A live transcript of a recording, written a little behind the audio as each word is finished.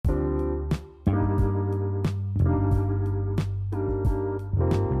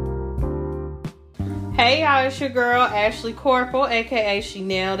Hey y'all, it's your girl Ashley Corporal, aka She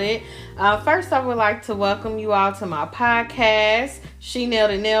Nailed It. First, I would like to welcome you all to my podcast, She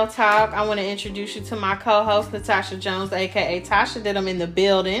Nailed It Nail Talk. I want to introduce you to my co-host, Natasha Jones, aka Tasha Didum, in the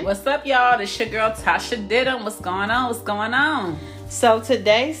building. What's up, y'all? This your girl Tasha Didum. What's going on? What's going on? So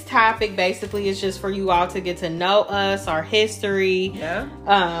today's topic basically is just for you all to get to know us, our history. Yeah.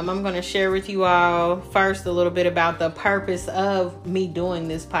 I'm going to share with you all first a little bit about the purpose of me doing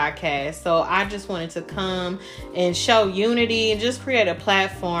this podcast. So I just wanted to come and show unity and just create a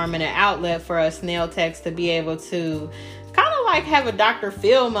platform and an outlet for us nail techs to be able to kind of like have a Dr.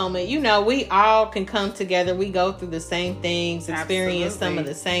 Phil moment. You know, we all can come together. We go through the same things, experience some of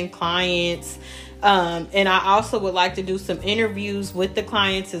the same clients. And I also would like to do some interviews with the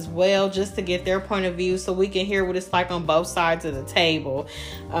clients as well, just to get their point of view so we can hear what it's like on both sides of the table.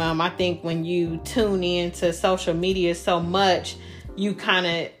 I think when you tune into social media so much, you kind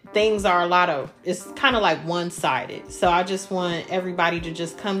of, things are it's kind of like one-sided. So I just want everybody to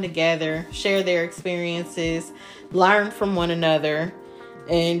just come together, share their experiences, learn from one another,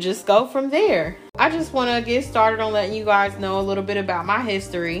 and just go from there. I just want to get started on letting you guys know a little bit about my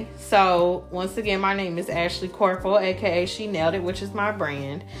history. So once again, my name is Ashley Corporal, aka She Nailed It, which is my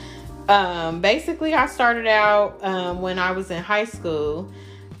brand. Basically, I started out when I was in high school.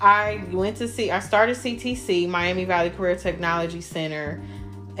 I started CTC, Miami Valley Career Technology Center,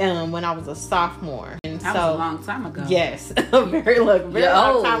 when I was a sophomore. And that was a long time ago. Yes, very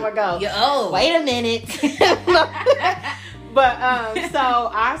long time ago. You're old. Wait a minute. But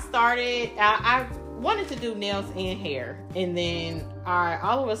so I started. I wanted to do nails and hair, and then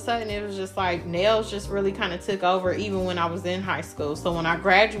all of a sudden it was just like nails just really kind of took over, even when I was in high school. So when I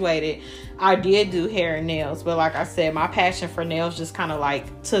graduated, I did do hair and nails, but like I said, my passion for nails just kind of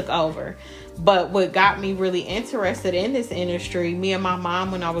like took over. But what got me really interested in this industry, me and my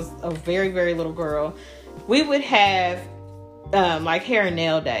mom, when I was a very, very little girl, we would have like hair and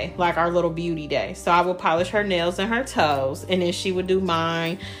nail day, like our little beauty day. So I would polish her nails and her toes, and then she would do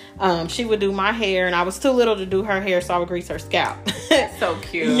mine. She would do my hair, and I was too little to do her hair, so I would grease her scalp. That's so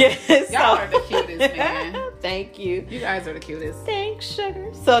cute. Yes, y'all are the cutest, man. Thank you. You guys are the cutest. Thanks,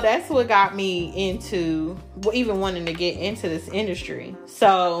 sugar. So that's what got me into even wanting to get into this industry.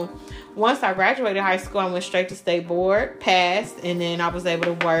 So once I graduated high school, I went straight to state board, passed, and then I was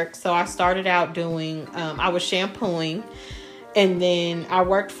able to work. So I started out doing, I was shampooing. And then I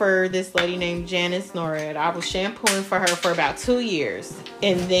worked for this lady named Janice Norred. I was shampooing for her for about 2 years.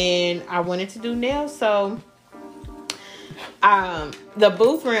 And then I wanted to do nails. So the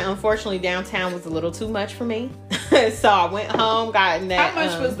booth rent, unfortunately, downtown was a little too much for me. So I went home, got in that. How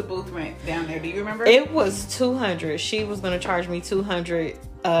much was the booth rent down there? Do you remember? It was $200. She was going to charge me $200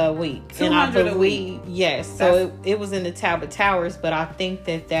 a week. $200 a week? Yes. So it was in the Talbot Towers, but I think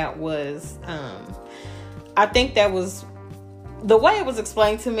that was the way it was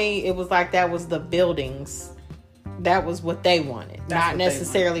explained to me. It was like that was the buildings. That was what they wanted, not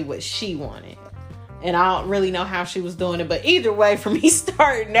necessarily what she wanted. And I don't really know how she was doing it, but either way, for me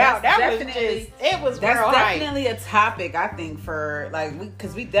starting out, it was real hype. That's definitely a topic, I think, for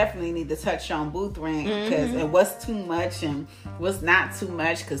because we definitely need to touch on booth rent, and what's too much and what's not too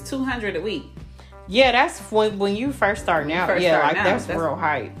much, because $200 a week. Yeah, that's when you first starting out. That's real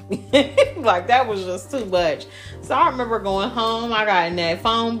hype. Like, that was just too much. So I remember going home. I got in that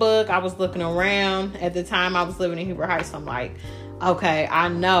phone book. I was looking around. At the time, I was living in Huber Heights. So I'm like, okay, I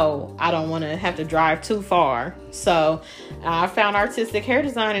know I don't want to have to drive too far. So I found artistic hair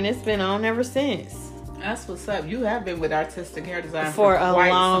design, and it's been on ever since. That's what's up. You have been with artistic hair design for a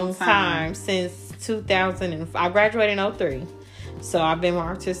long time, since 2000. I graduated in 2003. So I've been with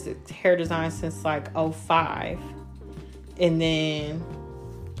artistic hair design since like 2005. And then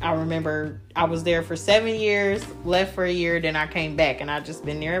I remember I was there for 7 years, left for a year, then I came back, and I've just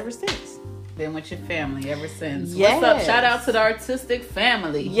been there ever since. Been with your family ever since. Yes. What's up? Shout out to the artistic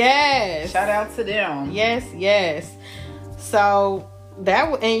family. Yes. Shout out to them. Yes. So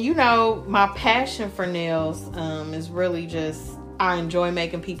and you know, my passion for nails is really just, I enjoy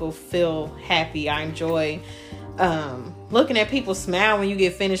making people feel happy. I enjoy looking at people smile when you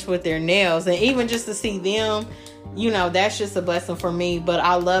get finished with their nails, and even just to see them, you know, that's just a blessing for me. But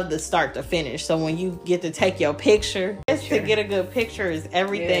I love the start to finish. So when you get to take your picture, just to get a good picture is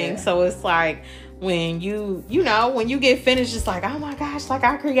everything. Yeah. So it's like when you get finished, it's like, oh my gosh, like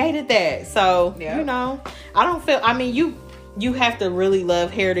I created that. So, you know, I don't feel, you have to really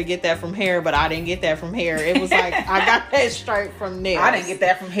love hair to get that from hair, but I didn't get that from hair. It was like I got that straight from nails. I didn't get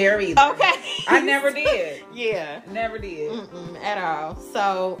that from hair either. Okay. I never did. Yeah. Never did. At all.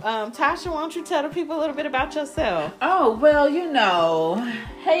 So, Tasha, why don't you tell the people a little bit about yourself? Oh, well,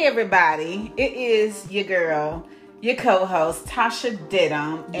 hey, everybody. It is your girl, your co-host, Tasha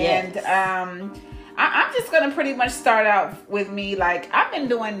Didum. Yes. And I'm just going to pretty much start out with me. Like, I've been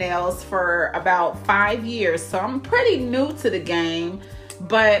doing nails for about 5 years, so I'm pretty new to the game.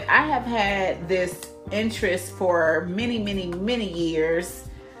 But I have had this interest for many, many, many years.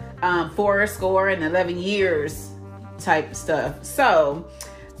 11 years type stuff. So,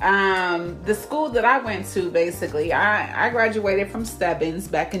 the school that I went to, basically, I graduated from Stebbins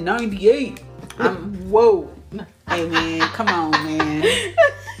back in 98. Whoa. Hey, man, come on, man.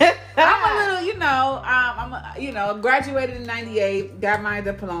 I'm a little, graduated in 98, got my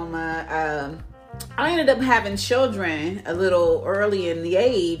diploma. I ended up having children a little early in the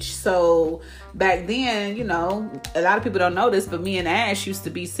age. So back then, a lot of people don't know this, but me and Ash used to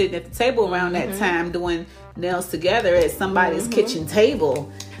be sitting at the table around that time doing nails together at somebody's kitchen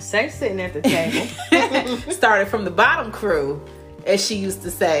table. Say sitting at the table. Started from the bottom crew, as she used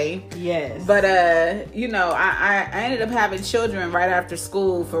to say. Yes. But, I ended up having children right after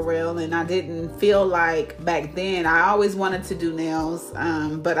school, for real. And I didn't feel like back then, I always wanted to do nails.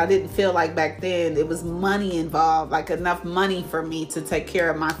 But I didn't feel like back then it was money involved, like enough money for me to take care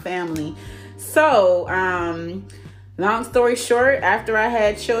of my family. So, long story short, after I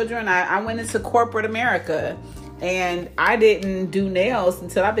had children, I went into corporate America. And I didn't do nails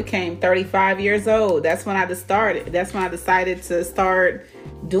until I became 35 years old. That's when I decided to start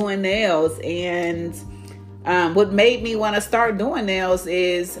doing nails. And what made me want to start doing nails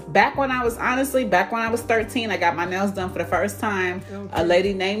is back when I was 13, I got my nails done for the first time. Okay. A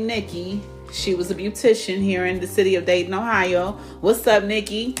lady named Nikki. She was a beautician here in the city of Dayton, Ohio. What's up,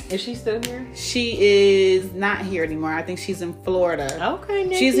 Nikki? Is she still here? She is not here anymore. I think she's in Florida. Okay,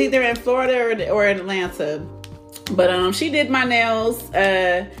 Nikki. She's either in Florida or in Atlanta. But she did my nails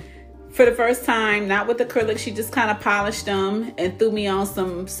for the first time, not with acrylic. She just kind of polished them and threw me on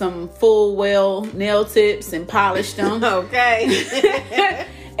some full well nail tips and polished them. Okay.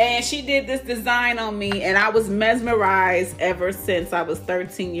 And she did this design on me, and I was mesmerized ever since I was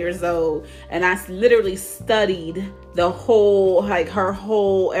 13 years old. And I literally studied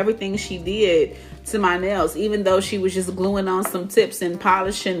everything she did to my nails. Even though she was just gluing on some tips and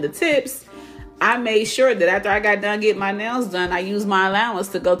polishing the tips, I made sure that after I got done getting my nails done, I used my allowance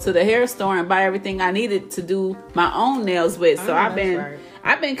to go to the hair store and buy everything I needed to do my own nails with. So I've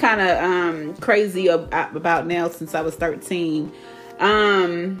been kind of crazy about nails since I was 13.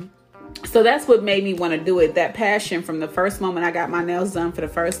 So that's what made me want to do it. That passion from the first moment I got my nails done for the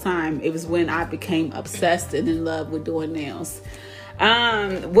first time, it was when I became obsessed and in love with doing nails.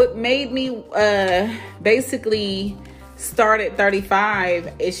 What made me basically start at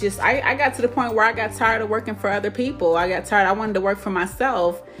 35, it's just I got to the point where I got tired of working for other people. I wanted to work for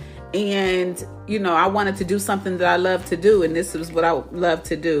myself, and I wanted to do something that I love to do, and this was what I love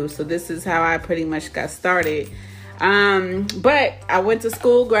to do. So this is how I pretty much got started. But I went to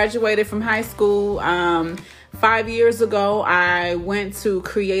school, graduated from high school. 5 years ago, I went to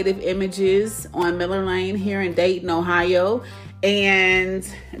Creative Images on Miller Lane here in Dayton, Ohio, and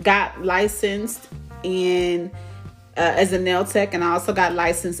got licensed as a nail tech, and I also got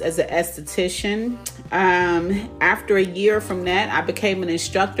licensed as an esthetician. After a year from that, I became an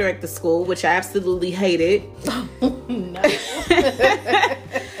instructor at the school, which I absolutely hated. No.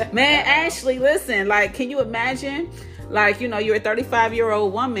 Man, Ashley, listen, can you imagine? You're a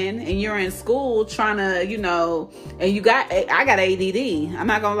 35-year-old woman and you're in school trying to, and I got ADD. I'm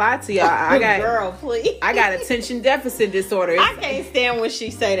not gonna lie to y'all. Girl, please. I got attention deficit disorder. I can't stand when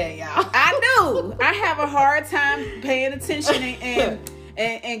she say that, y'all. I do. I have a hard time paying attention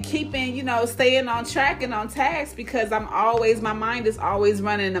and keeping, staying on track and on task, because my mind is always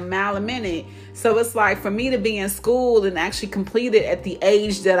running a mile a minute. So it's like, for me to be in school and actually complete it at the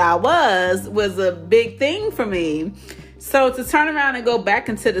age that I was a big thing for me. So to turn around and go back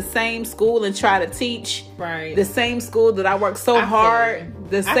into the same school and try to teach the same school that I worked so hard,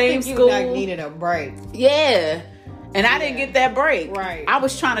 I think you needed a break. Yeah. And I didn't get that break. Right. I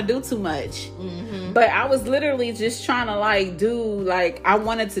was trying to do too much. Mm-hmm. But I was literally just trying to I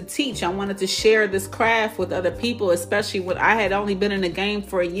wanted to teach. I wanted to share this craft with other people, especially when I had only been in the game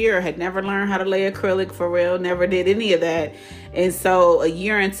for a year, had never learned how to lay acrylic for real, never did any of that. And so a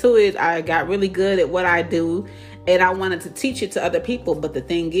year into it, I got really good at what I do. And I wanted to teach it to other people. But the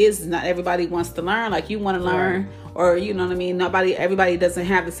thing is not everybody wants to learn like you want to learn, or you know what I mean, everybody doesn't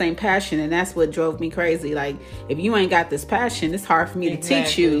have the same passion, and that's what drove me crazy. Like, if you ain't got this passion, it's hard for me to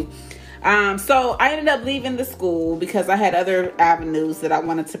teach you. So I ended up leaving the school because I had other avenues that I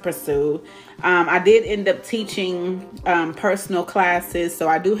wanted to pursue. I did end up teaching personal classes, so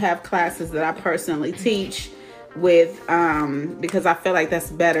I do have classes that I personally teach with, because I feel like that's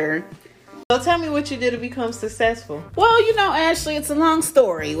better. So tell me what you did to become successful. Well, you know, Ashley, it's a long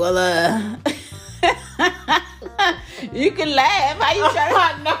story. Well, you can laugh. How you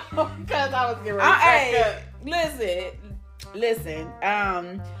trying to... No, because I was getting ready to crack up.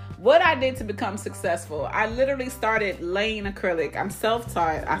 Listen. What I did to become successful, I literally started laying acrylic. I'm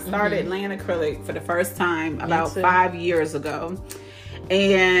self-taught. I started laying acrylic for the first time about 5 years ago,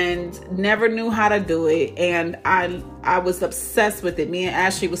 and never knew how to do it. And I was obsessed with it. Me and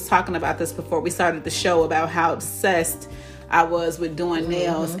Ashley was talking about this before we started the show, about how obsessed I was with doing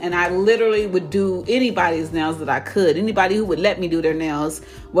nails. And I literally would do anybody's nails that I could. Anybody who would let me do their nails,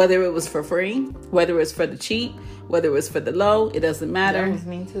 whether it was for free, whether it was for the cheap, whether it was for the low, it doesn't matter. That was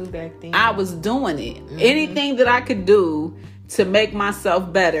me too back then. I was doing it. Anything that I could do to make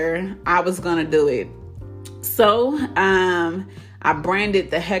myself better, I was going to do it. So, I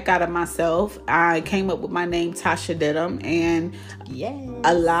branded the heck out of myself. I came up with my name, Tasha Dedham, and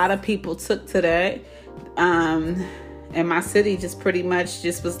a lot of people took to that. And my city just pretty much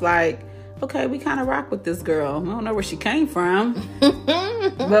just was like, okay, we kind of rock with this girl. I don't know where she came from,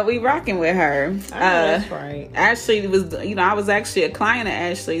 but we rocking with her. That's right. Ashley was, I was actually a client of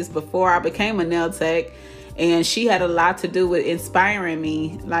Ashley's before I became a nail tech, and she had a lot to do with inspiring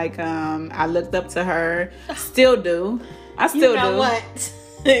me. Like, I looked up to her, still do. I still do. What?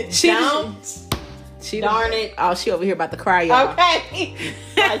 She darn it. Oh, she over here about to cry, y'all. Okay.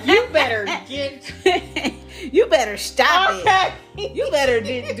 You better get... You better stop it. You better,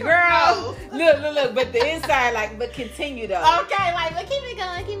 girl. Look. But the inside, but continue though. Okay, but keep it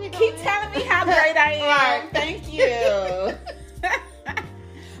going. Keep telling me how great I am. Right, thank you.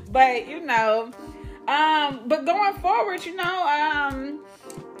 But but going forward, I'm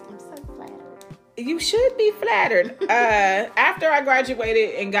so flattered. You should be flattered. After I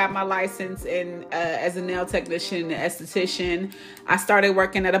graduated and got my license as a nail technician and esthetician, I started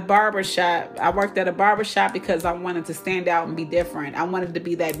working at a barbershop. I worked at a barbershop because I wanted to stand out and be different. I wanted to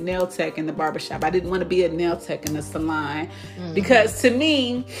be that nail tech in the barbershop. I didn't want to be a nail tech in the salon because to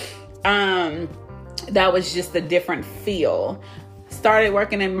me, that was just a different feel. Started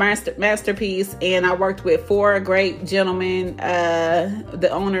working in Masterpiece, and I worked with 4 great gentlemen. The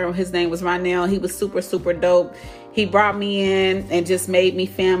owner, his name was Ronell. He was super, super dope. He brought me in and just made me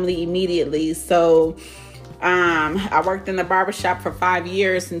family immediately. So I worked in the barbershop for 5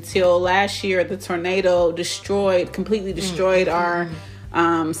 years until last year the tornado completely destroyed our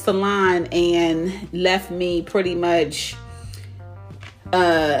salon and left me pretty much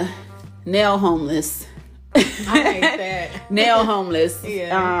nail homeless. I hate that. Nail homeless.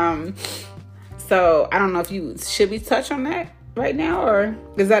 Yeah. So I don't know if should we touch on that right now, or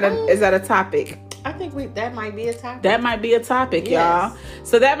is that a topic? I think that might be a topic. That might be a topic, yes. Y'all.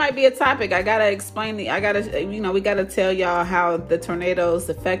 So that might be a topic. I gotta explain we gotta tell y'all how the tornadoes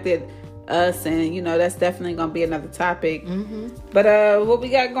affected us, and that's definitely gonna be another topic. But what we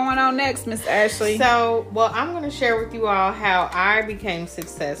got going on next, Miss Ashley? So, I'm gonna share with you all how I became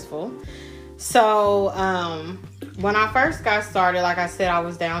successful. So, when I first got started, like I said, I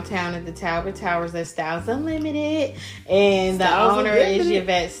was downtown at the Talbot Towers at Styles Unlimited, and the owner is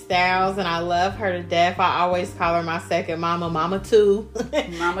Yvette Styles, and I love her to death. I always call her my second mama too.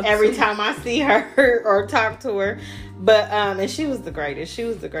 Every time I see her or talk to her. But and she was the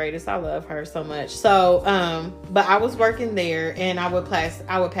greatest. I love her so much. So but I was working there, and I would pass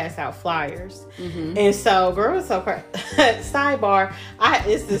out flyers. And so girl, was so crazy. Sidebar,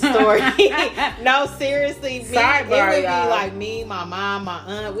 it's the story. No, seriously, it would be like me, my mom, my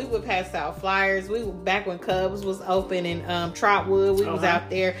aunt. We would pass out flyers. We were back when Cubs was open in Trotwood. We was out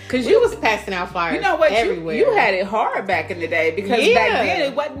there because we was passing out flyers. You know what? Everywhere. You had it hard back in the day because back then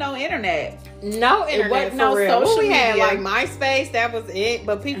it wasn't no internet. No internet, it wasn't no real. social We had media. like MySpace, that was it.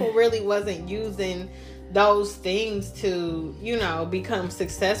 But people really wasn't using those things to, become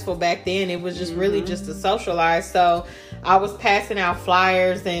successful back then. It was just really just to socialize. So I was passing out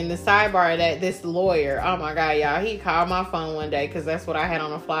flyers, and the sidebar of that, this lawyer, oh my God, y'all, he called my phone one day because that's what I had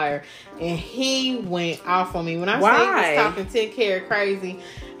on a flyer, and he went off on me. When I say he was talking 10 karat crazy,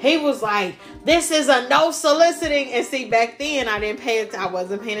 he was like, this is a no soliciting. And see, back then I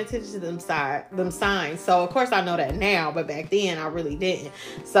wasn't paying attention to them signs. So of course I know that now, but back then I really didn't.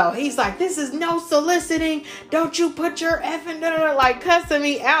 So he's like, this is no soliciting. Don't you put your effing like cussing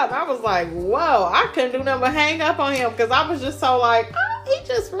me out. And I was like, whoa, I couldn't do nothing but hang up on him because I was just so like, he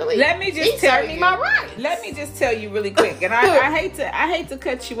just really tell me my rights. Let me just tell you really quick, and I hate to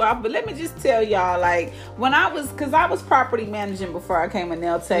cut you off, but let me just tell y'all, like, when I was property managing before I came a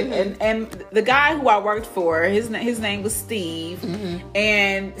nail tech, and the guy who I worked for, his name was Steve,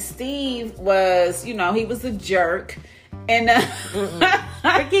 and Steve was, he was a jerk. And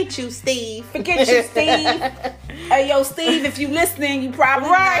forget you, Steve. Hey, yo, Steve, if you listening, you probably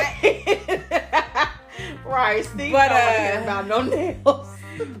right. Right, Steve. But don't hear about no nails.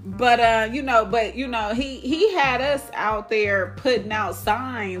 But he had us out there putting out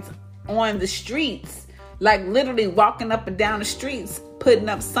signs on the streets, like literally walking up and down the streets, putting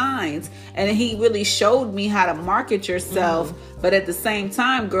up signs. And he really showed me how to market yourself. But at the same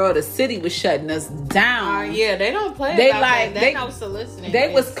time, girl, the city was shutting us down. Yeah, they don't play about that. They know soliciting.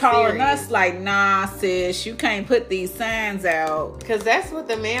 They was calling us like, nah, sis, you can't put these signs out. Because that's what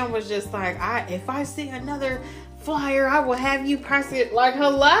the man was just like, if I see another flyer, I will have you press it. Like,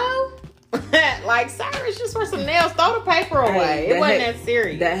 hello? Like, sir, it's just for some nails. Throw the paper away. It wasn't that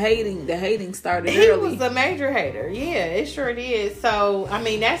serious. The hating started early. He was a major hater. Yeah, it sure did. So, I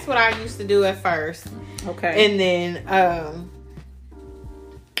mean, that's what I used to do at first. Okay. And then,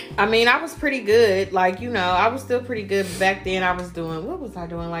 I mean, I was pretty good. Like, I was still pretty good back then. I was doing, what was I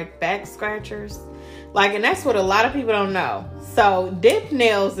doing? Like back scratchers. Like, and that's what a lot of people don't know. So, dip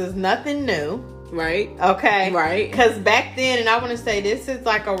nails is nothing new. Right. Okay. Right. Because back then, and I want to say this is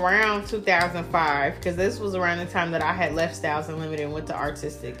like around 2005, because this was around the time that I had left Styles Unlimited and went to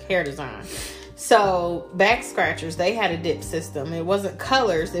artistic hair design. So back scratchers, they had a dip system. It wasn't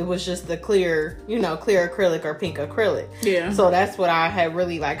colors. It was just the clear acrylic or pink acrylic. Yeah. So that's what I had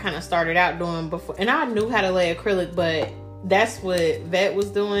really like kind of started out doing before. And I knew how to lay acrylic, but that's what Vet was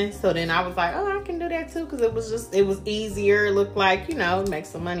doing. So then I was like, oh, I can do that too. Because it was easier. It looked like, make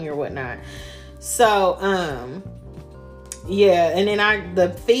some money or whatnot. So, yeah, and then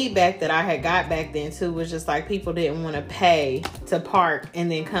the feedback that I had got back then too was just like people didn't want to pay to park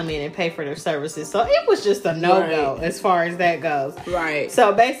and then come in and pay for their services. So it was just a no-go as far as that goes. Right.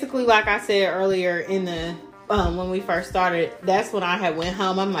 So basically, like I said earlier in the when we first started, that's when I had went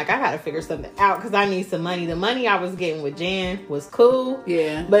home. I'm like, I got to figure something out because I need some money. The money I was getting with Jan was cool.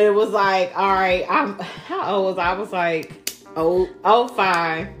 Yeah. But it was like, all right, how old was I? I was like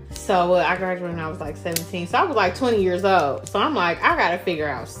 05. So I graduated when I was like 17. So I was like 20 years old. So I'm like, I gotta figure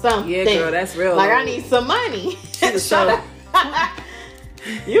out something. Yeah, girl, that's real. Like, I need some money. Shut up.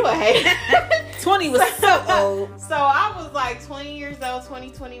 You a hater. 20 was so old. So I was like 20 years old,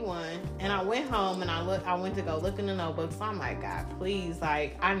 2021, and I went home and I went to go look in the notebook. So I'm like, God, please,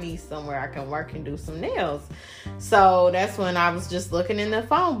 like, I need somewhere I can work and do some nails. So that's when I was just looking in the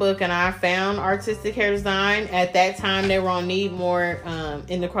phone book and I found Artistic Hair Design. At that time, they were on Needmore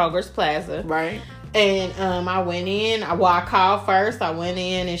in the Kroger's Plaza. Right. And I went in. I called first. I went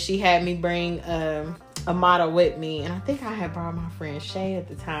in and she had me bring a model with me, and I think I had brought my friend Shay at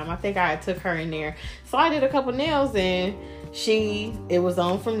the time. I think I had took her in there. So I did a couple nails and it was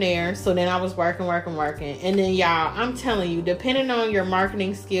on from there. So then I was working. And then y'all, I'm telling you, depending on your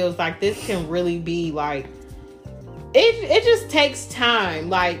marketing skills, like this can really be like, it just takes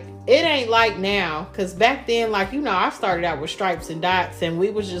time. Like, it ain't like now, because back then, like, I started out with stripes and dots and we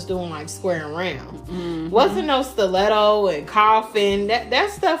was just doing like square and round. Mm-hmm. Wasn't no stiletto and coffin.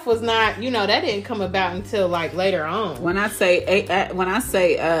 That stuff was not, that didn't come about until like later on. When I say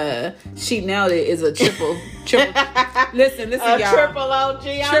she nailed it is a triple. Listen, y'all. Triple OG.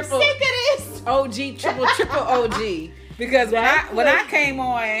 I'm sick of this. OG, triple OG. Because when I came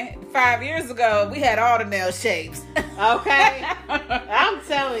on 5 years ago, we had all the nail shapes. Okay. I'm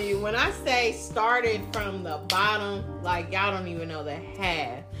telling you, when I say started from the bottom, like, y'all don't even know the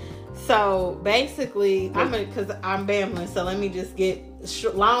half. So basically, because I'm bambling, so let me just get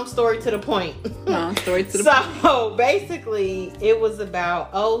long story to the point. Long story to the point. So basically, it was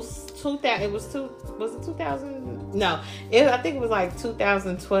about 2000. Was it 2000? No, I think it was like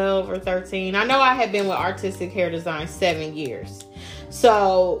 2012 or 13. I know I had been with Artistic Hair Design 7 years.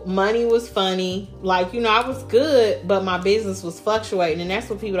 So money was funny. Like, you know, I was good, but my business was fluctuating. And that's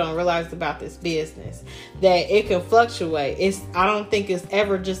what people don't realize about this business, that it can fluctuate. I don't think it's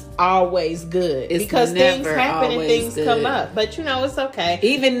ever just always good, because things happen and things come up. But, you know, it's okay.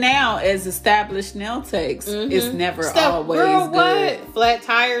 Even now, as established nail techs, it's never always girl, good. What? Flat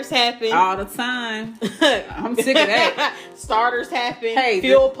tires happen all the time. I'm sick of that. Starters happen.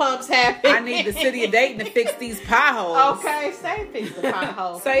 Fuel pumps happen. I need the city of Dayton to fix these potholes. Okay, say fix the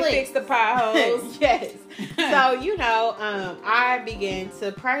potholes. Say fix the potholes. Yes. So, you know, I began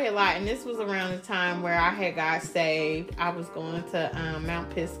to pray a lot, and this was around the time where I had got saved. I was going to Mount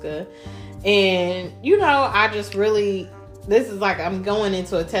Pisgah, and, you know, I just really, this is like, I'm going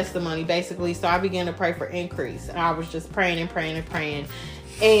into a testimony basically. So I began to pray for increase, and I was just praying and praying and praying.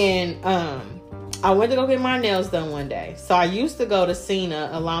 And I went to go get my nails done one day. So I used to go to Cena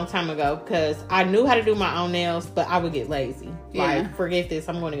a long time ago because I knew how to do my own nails, but I would get lazy. Yeah. Like, forget this,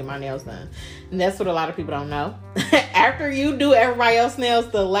 I'm going to get my nails done. And that's what a lot of people don't know. After you do everybody else's nails,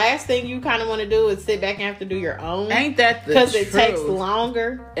 the last thing you kind of want to do is sit back and have to do your own. Ain't that the truth? Because it takes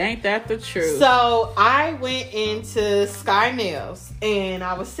longer. Ain't that the truth? So I went into Sky Nails, and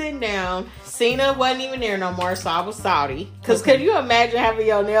I was sitting down. Cena wasn't even there no more, so I was salty. Because could you imagine having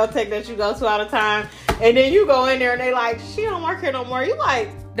your nail tech that you go to all the time, and then you go in there and they like, she don't work here no more. You like,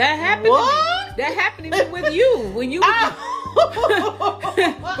 that happened. What? That happened even with you when you.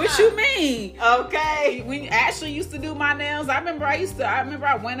 What you mean? Okay. When Ashley used to do my nails, I remember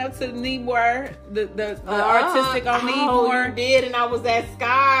I went up to the Needmore, the artistic on Needmore. You did, and I was at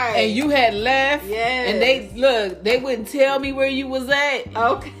Sky. And you had left. Yes. And they wouldn't tell me where you was at.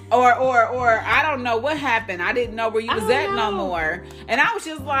 Okay. Or I don't know what happened. I didn't know where you was at no more. And I was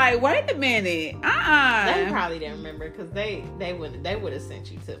just like, wait a minute. They probably didn't remember, because they would have sent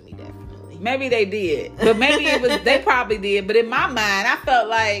you to me, definitely. Maybe they did, but maybe they probably did. But in my mind, I felt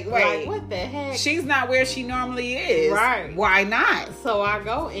like, wait, what the heck? She's not where she normally is. Right? Why not? So I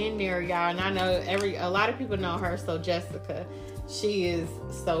go in there, y'all, and I know a lot of people know her. So Jessica, she is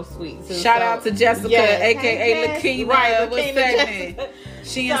so sweet too. Shout out to Jessica, aka Lakina. Right, what's happening?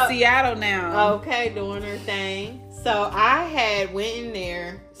 She in Seattle now. Okay, doing her thing. So I had went in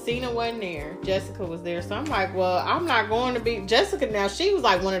there. Cena wasn't there. Jessica was there. So I'm like, well, I'm not going to be Jessica now. She was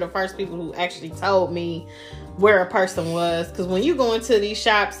like one of the first people who actually told me where a person was. Because when you go into these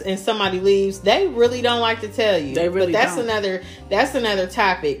shops and somebody leaves, they really don't like to tell you. They really don't. That's another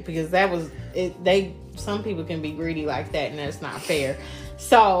topic, because that was it. Some people can be greedy like that, and that's not fair.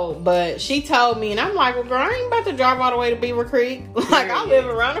 So, but she told me, and I'm like, well, girl, I ain't about to drive all the way to Beaver Creek. Like, I live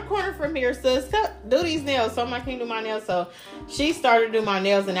around the corner from here, sis. Do these nails. So I'm like, can you do my nails? So she started to do my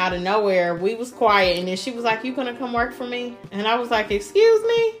nails, and out of nowhere, we was quiet. And then she was like, you gonna come work for me? And I was like, excuse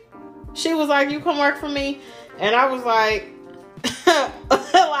me? She was like, you come work for me? And I was like,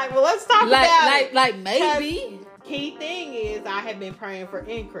 like, well, let's talk about it. Like, maybe. Key thing is, I have been praying for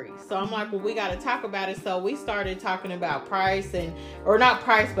increase. So I'm like, well, we got to talk about it. So we started talking about price, or not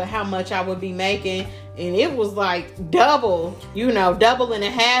price, but how much I would be making. And it was like double and a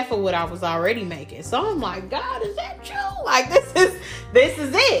half of what I was already making. So I'm like, God, is that true? Like, this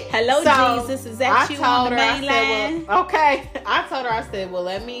is it. Hello, so Jesus. Is that you on the main line? Okay. I told her, I said, well,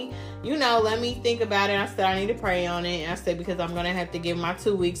 let me think about it. I said, I need to pray on it. And I said, because I'm going to have to give my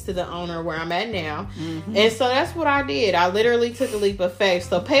 2 weeks to the owner where I'm at now. Mm-hmm. And so that's what I did. I literally took a leap of faith.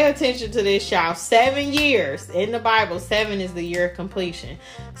 So pay attention to this, y'all. 7 years. In the Bible, 7 is the year of completion.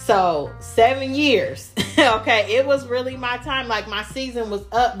 So 7 years. Okay. It was really my time. Like, my season was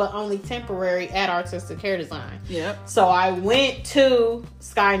up, but only temporary at Artistic Hair Design. Yep. So I went to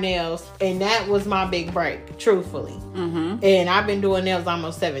Sky Nails, and that was my big break, truthfully. Mm-hmm. And I've been doing nails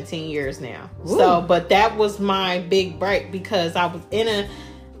almost 17 years now. Ooh. So, but that was my big break, because I was in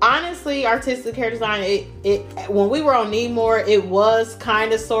honestly, Artistic Hair Design, it when we were on Needmore, it was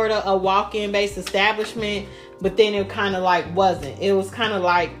kind of sort of a walk-in based establishment, but then it kind of like wasn't. It was kind of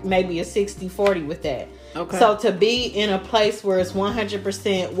like maybe a 60-40 with that. Okay. So to be in a place where it's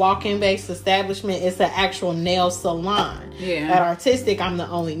 100% walk-in based establishment, it's an actual nail salon. Yeah. At Artistic, I'm the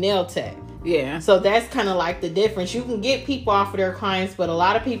only nail tech. Yeah. So that's kind of like the difference. You can get people off of their clients, but a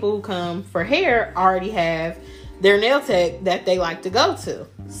lot of people who come for hair already have their nail tech that they like to go to.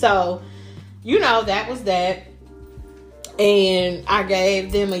 So, that was that. And I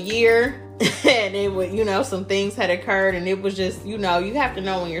gave them a year, and it would, some things had occurred, and it was just, you have to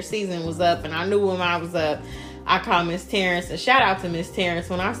know when your season was up. And I knew when mine was up. I called Miss Terrence, and shout out to Miss Terrence.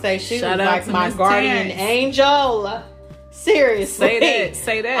 When I say she was like my guardian angel. Seriously.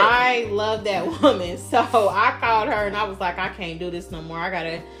 Say that. I love that woman. So I called her, and I was like, I can't do this no more. I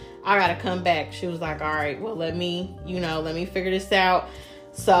I gotta come back. She was like, all right, well, let me figure this out.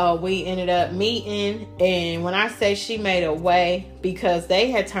 So we ended up meeting, and when I say she made a way, because they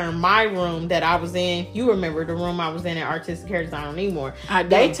had turned my room that I was in, you remember the room I was in at Artistic Hair Design on Needmore.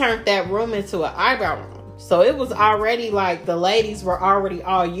 They turned that room into an eyebrow room. So it was already like the ladies were already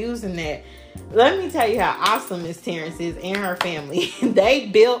all using that. Let me tell you how awesome Miss Terrence is and her family. They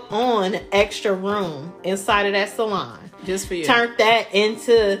built on extra room inside of that salon. Just for you. Turned that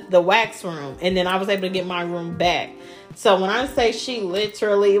into the wax room, and then I was able to get my room back. So when I say she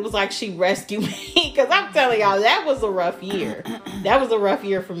literally, it was like she rescued me, because I'm telling y'all, that was a rough year. That was a rough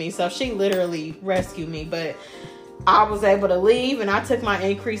year for me. So she literally rescued me, but I was able to leave, and I took my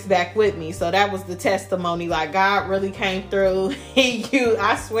increase back with me. So that was the testimony. Like, God really came through.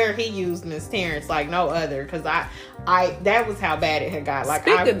 I swear he used Miss Terrence like no other, because I that was how bad it had got. Like,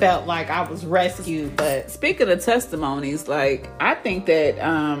 I felt like I was rescued. But speaking of testimonies, like, I think that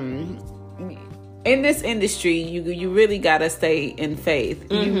in this industry, you really gotta stay in faith.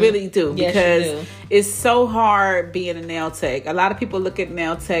 Mm-hmm. You really do, because it's so hard being a nail tech. A lot of people look at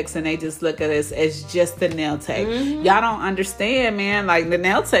nail techs and they just look at us as just the nail tech. Mm-hmm. Y'all don't understand, man. Like, the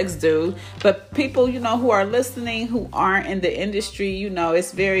nail techs do, but people, who are listening, who aren't in the industry,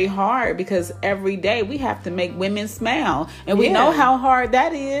 it's very hard, because every day we have to make women smile, and we know how hard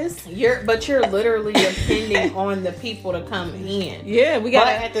that is. You're literally depending on the people to come in. Yeah, we got.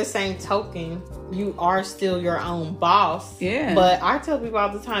 But at the same token, you are still your own boss. Yeah. But I tell people all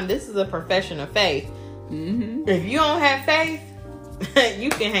the time, this is a profession of faith. Mm-hmm. If you don't have faith, you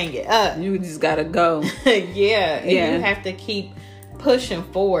can hang it up. You just gotta go. Yeah. You have to keep pushing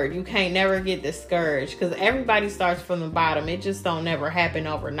forward. You can't never get discouraged, because everybody starts from the bottom. It just don't never happen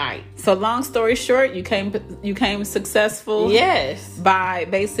overnight. So long story short, you came successful. Yes. By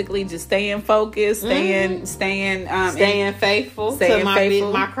basically just staying focused, staying faithful to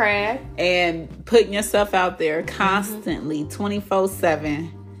my craft, and putting yourself out there constantly,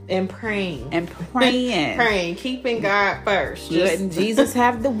 24/7. And praying. Praying. Keeping God first. Letting Jesus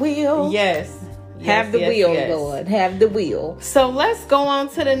have the wheel. Yes. Have the wheel, Lord. Have the wheel. So let's go on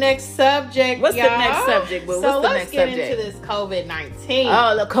to the next subject. What's the next subject? Let's get into this COVID-19.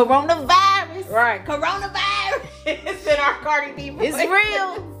 Oh, the coronavirus. Right. Coronavirus. It's in our Cardi B voice. It's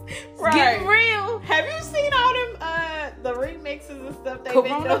real. It's getting real. Have you seen all them the remixes and stuff they've been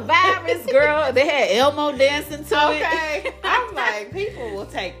doing? Coronavirus, girl. They had Elmo dancing to it. Okay. I'm like, people will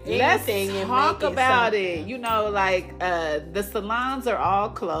take anything. Let's and talk make about it. The salons are all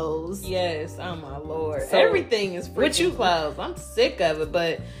closed. Yes. Oh my Lord. So, everything is freaking closed. I'm sick of it.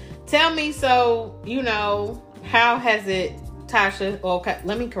 But tell me, how has it, Tasha? Okay,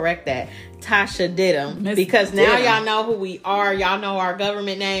 let me correct that. Tasha Didum, because now y'all know who we are. Y'all know our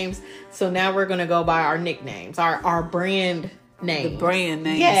government names. So now we're gonna go by our nicknames, our brand names. The brand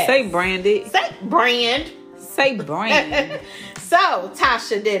name. Yes. Say branded. Say brand. Say brand. So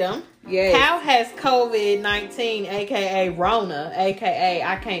Tasha Didum. Yes. How has COVID-19, aka Rona, aka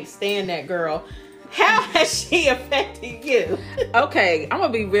I can't stand that girl, how has she affected you? Okay, I'm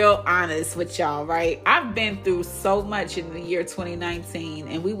gonna be real honest with y'all, right? I've been through so much in the year 2019,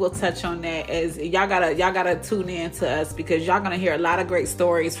 and we will touch on that as y'all gotta tune in to us, because y'all gonna hear a lot of great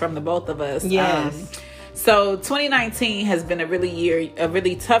stories from the both of us. Yes. So 2019 has been a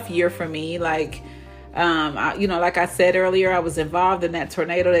really tough year for me. Like, like I said earlier, I was involved in that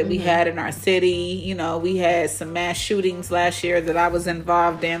tornado that we had in our city. We had some mass shootings last year that I was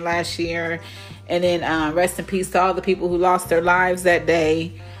involved in last year. And then rest in peace to all the people who lost their lives that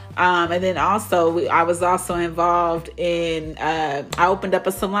day. And then also, I was also involved in, I opened up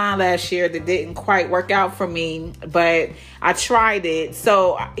a salon last year that didn't quite work out for me, but I tried it.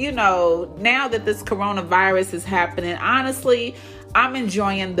 So, now that this coronavirus is happening, honestly, I'm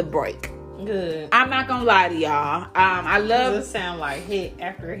enjoying the break. Good. I'm not gonna lie to y'all. I love. Does it sound like hit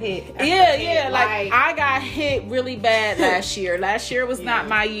after hit? Like I got hit really bad last year. Last year was not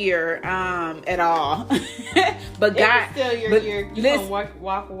my year at all. But God, still your year. You gonna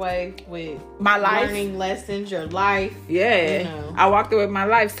walk away with my life, learning lessons, your life. Yeah, I walked away with my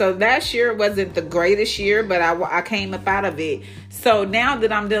life. So last year wasn't the greatest year, but I came up out of it. So now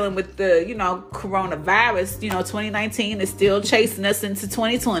that I'm dealing with the coronavirus, 2019 is still chasing us into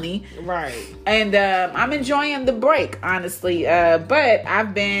 2020. Right. And I'm enjoying the break, honestly. But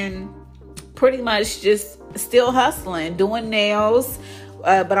I've been pretty much just still hustling, doing nails.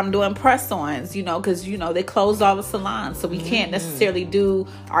 But I'm doing press-ons, because, they closed all the salons. So we can't necessarily do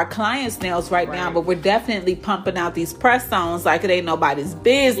our clients' nails right now. But we're definitely pumping out these press-ons like it ain't nobody's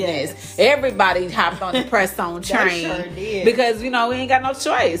business. Yes. Everybody hopped on the press-on train. Sure did. Because, we ain't got no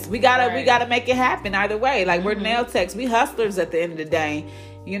choice. We gotta make it happen either way. Like, we're nail techs. We hustlers at the end of the day.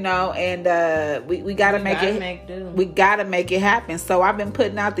 you know, and we gotta make it happen. So I've been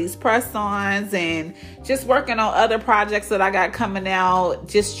putting out these press-ons and just working on other projects that I got coming out,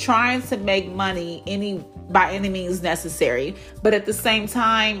 just trying to make money by any means necessary. But at the same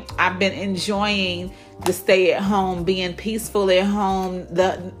time, I've been enjoying the stay at home, being peaceful at home,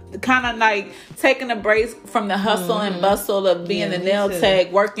 the kind of like taking a break from the hustle and bustle of being a nail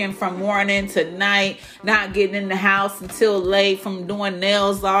tech, working from morning to night, not getting in the house until late from doing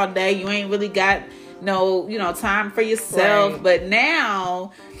nails all day. You ain't really got no, time for yourself. Right. But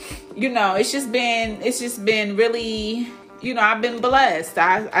now, it's just been really, I've been blessed.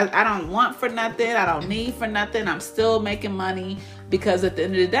 I don't want for nothing. I don't need for nothing. I'm still making money because at the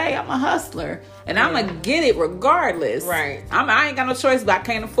end of the day, I'm a hustler and I'm going to get it regardless. Right. I ain't got no choice, but I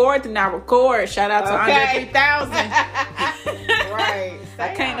can't afford to not record. Shout out to Andre 3000. Right.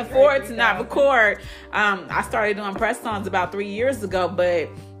 I can't afford to not record. I started doing press-ons about 3 years ago, but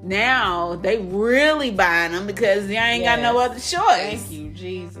now they really buying them because they ain't got no other choice. Thank you,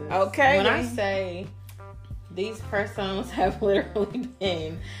 Jesus. Okay. When I say these press-ons have literally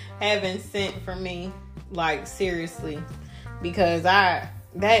been heaven sent for me, like seriously, because that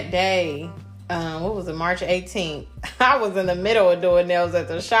day, what was it, March 18th, I was in the middle of doing nails at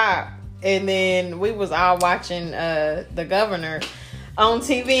the shop, and then we was all watching the governor on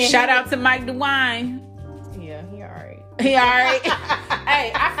TV. Shout out to Mike DeWine. Yeah, he all right. He all right.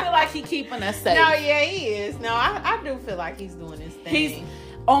 Hey, I feel like he keeping us safe. No, yeah, he is. No, I do feel like he's doing his thing. He's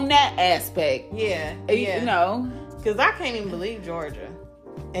on that aspect. Yeah. Because I can't even believe Georgia.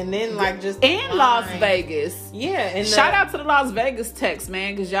 And then and Las Vegas. Yeah. And shout out to the Las Vegas techs,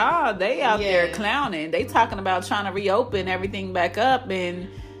 man, because y'all, they out there clowning. They talking about trying to reopen everything back up. And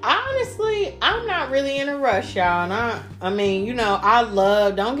honestly, I'm not really in a rush, y'all. And I mean, I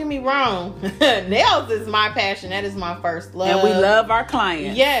love, don't get me wrong, nails is my passion. That is my first love. And we love our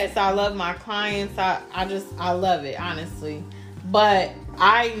clients. Yes, I love my clients. I love it, honestly. But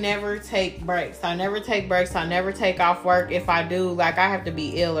I never take breaks. I never take off work. If I do, I have to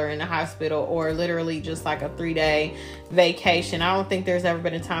be ill or in the hospital or literally just like a 3-day vacation. I don't think there's ever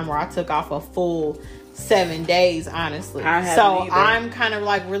been a time where I took off a full 7 days, honestly. I'm kind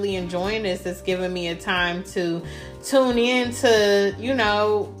of really enjoying this. It's giving me a time to tune in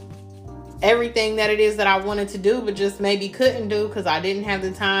to, everything that it is that I wanted to do, but just maybe couldn't do because I didn't have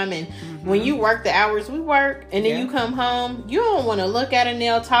the time. And when you work the hours we work, and then you come home, you don't want to look at a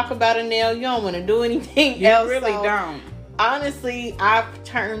nail, talk about a nail. You don't want to do anything else. You really don't. Honestly, I've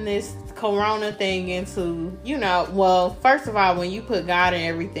turned this Corona thing into, first of all, when you put God in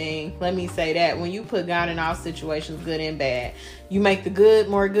everything, let me say that. When you put God in all situations, good and bad, you make the good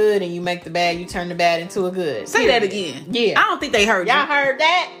more good, and you make the bad, you turn the bad into a good. Say that again. Yeah. I don't think they heard you. Y'all heard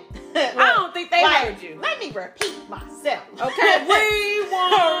that? I don't think they heard you. Let me repeat myself. Okay,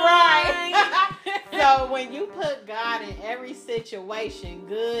 rewind. Right. So when you put God in every situation,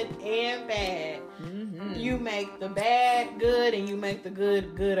 good and bad, you make the bad good, and you make the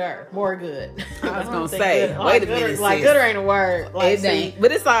good gooder, more good. I was gonna say, good, wait a minute, gooder ain't a word. It ain't,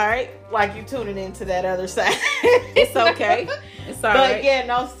 but it's all right. You tuning into that other side. It's okay. It's all right. But yeah,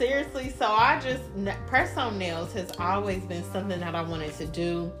 no, seriously. So press-on nails has always been something that I wanted to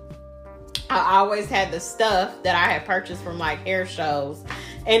do. I always had the stuff that I had purchased from hair shows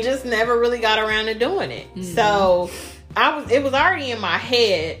and just never really got around to doing it. So it was already in my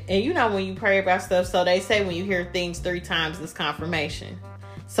head. And when you pray about stuff, so they say when you hear things 3 times, it's confirmation.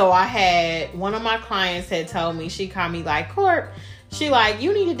 So I had one of my clients had told me, she called me Corp, she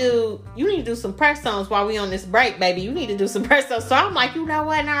you need to do some press-ons while we on this break, baby. You need to do some press-ons. So I'm you know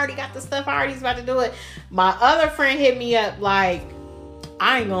what? And I already got the stuff. I already was about to do it. My other friend hit me up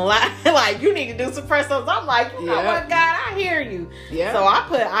I ain't gonna lie, you need to do some press-ons. I'm you know what, God, I hear you. Yeah. So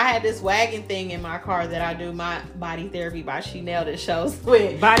I had this wagon thing in my car that I do my Body Therapy by She Nailed It shows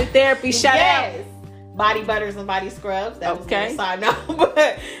with. Body Therapy, shout out. Body butters and body scrubs. That was a side note.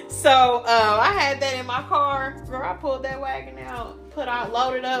 But so I had that in my car. Girl, I pulled that wagon out,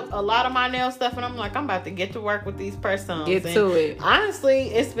 loaded up a lot of my nail stuff, and I'm I'm about to get to work with these press-ons. Get to it. Honestly,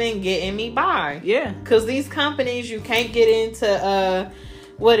 it's been getting me by. Yeah. Because these companies, you can't get into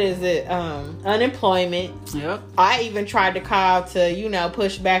unemployment. Yep. I even tried to call to,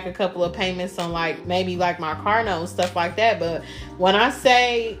 push back a couple of payments on maybe my car note and stuff like that. But when I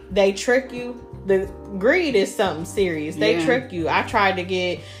say they trick you, the greed is something serious. They trick you. I tried to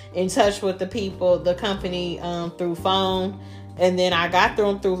get in touch with the company through phone, and then I got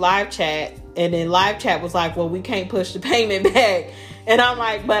them through live chat, and then live chat was well, we can't push the payment back. And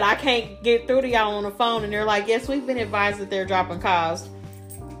I'm but I can't get through to y'all on the phone. And they're yes, we've been advised that they're dropping calls.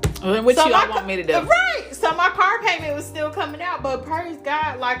 Well, then what you all want me to do? Right. So my car payment was still coming out, but praise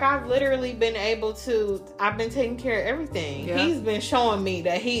God, like I've literally been able to, I've been taking care of everything. Yeah. He's been showing me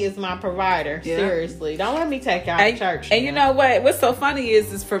that he is my provider. Yeah. Seriously. Don't let me take y'all to church. And you know what? What's so funny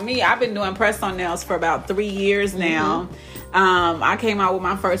is for me, I've been doing press-on nails for about 3 years now. I came out with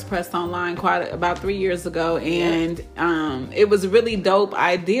my first press-on line about 3 years ago, and it was a really dope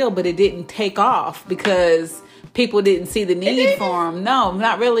idea, but it didn't take off because people didn't see the need for them. No,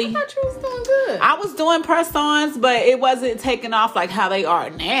 not really. I thought you was doing good. I was doing press-ons, but it wasn't taking off like how they are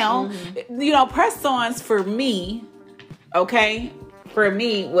now. You know, press-ons for me, okay, for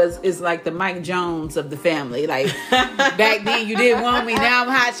me is like the Mike Jones of the family. Like back then you didn't want me, now I'm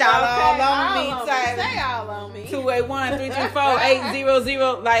hot shot all on me. Say all on me.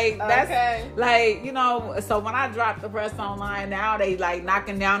 281-334-800. Like that's like, you know. So when I dropped the press online, now they like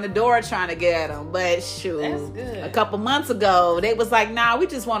knocking down the door trying to get them. But shoot, that's good. A couple months ago they was like, nah, we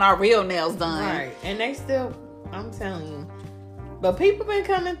just want our real nails done. Right, and they still, I'm telling you. But people been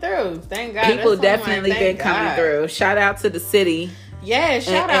coming through. Thank God. People definitely been coming through. Shout out to the city. Yeah,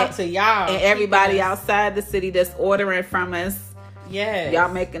 shout out to y'all. And everybody outside the city that's ordering from us. Yeah.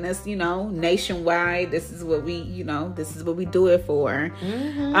 Y'all making us, you know, nationwide. This is what we, you know, this is what we do it for.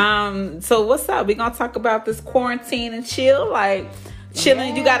 So what's up? We gonna talk about this quarantine and chill? Like chilling.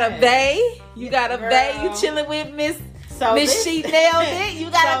 Yeah. You got a bae? You got a bae? You chilling with Miss She nailed it? You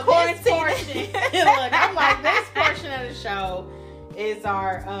got a quarantine? Look, I'm like, this portion of the show is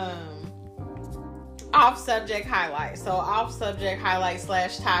our off-subject highlight. So off-subject highlight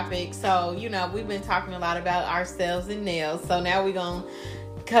 / topic. So, you know, we've been talking a lot about ourselves and nails. So now we're going to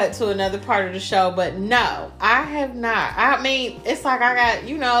cut to another part of the show. But no, I have not. I mean, it's like I got,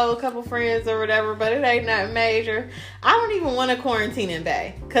 you know, a couple friends or whatever, but it ain't nothing major. I don't even want to quarantine in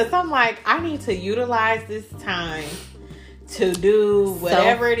Bay. Because I'm like, I need to utilize this time to do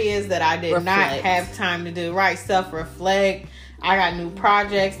whatever it is that I did not have time to do. Right, self-reflect. I got new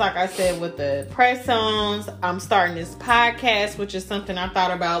projects, like I said, with the press-ons. I'm starting this podcast, which is something I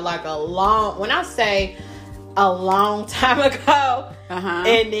thought about like when I say a long time ago.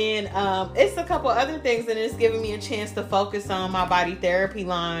 And then it's a couple other things, and it's giving me a chance to focus on my body therapy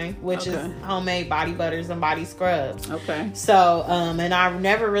line, which is homemade body butters and body scrubs. So, and I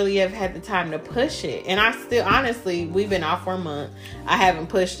never really have had the time to push it. And I still, honestly, we've been off for a month. I haven't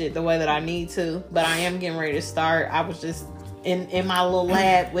pushed it the way that I need to, but I am getting ready to start. I was just in my little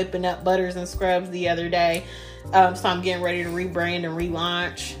lab whipping up butters and scrubs the other day. So I'm getting ready to rebrand and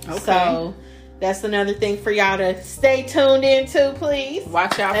relaunch. So that's another thing for y'all to stay tuned into, please.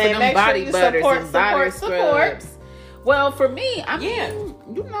 Watch out for them body butters and body scrubs. Well, for me, I mean,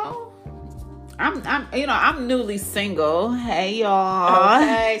 you know, I'm newly single. Hey, y'all.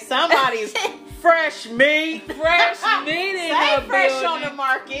 Okay, somebody's fresh meat. Fresh meat in the fresh building. on the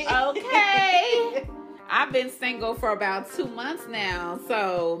market. Okay. I've been single for about 2 months now,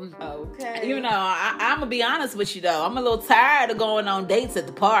 so you know, I'm gonna be honest with you though. I'm a little tired of going on dates at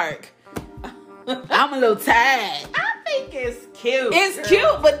the park. I'm a little tired. I think it's cute. It's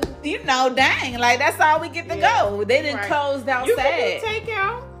cute, but you know, dang, like that's all we get to go. They didn't close down. You can do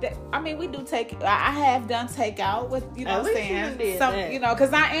takeout. I mean, we do take. I have done takeout with, you know, what I'm saying, some, you know,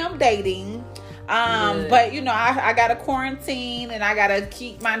 because I am dating. But you know, I gotta quarantine and I gotta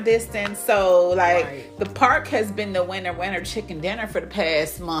keep my distance. So like the park has been the winter chicken dinner for the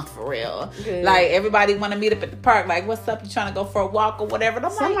past month for real. Good. Like everybody want to meet up at the park. Like, what's up? You trying to go for a walk or whatever?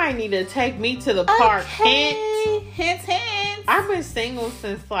 And somebody need to take me to the park. Hint. I've been single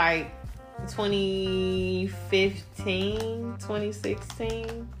since like 2015,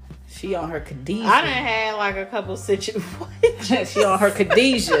 2016. She on her Khadijah. I done had like a couple situations. She on her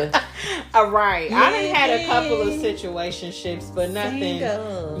Khadijah. Right. I done had a couple of situationships, but nothing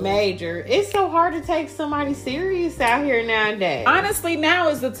major. It's so hard to take somebody serious out here nowadays. Honestly, now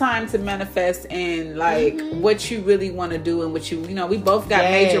is the time to manifest and like what you really want to do and what you know. We both got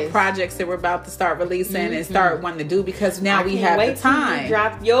major projects that we're about to start releasing and start wanting to do because now we have the time. You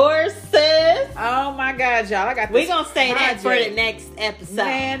drop yours, sis. Oh my God, y'all! I got. We're gonna say that for the next episode.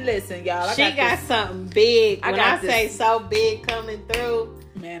 Man, listen, y'all. She got something big. When I say so big coming through.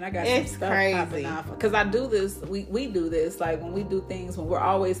 Man, I got some stuff popping off. Because I do this, we do this, like when we do things, when we're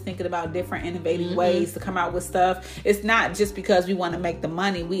always thinking about different innovative ways to come out with stuff. It's not just because we want to make the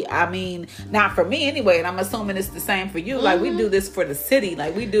money. I mean, not for me anyway, and I'm assuming it's the same for you. Like, we do this for the city.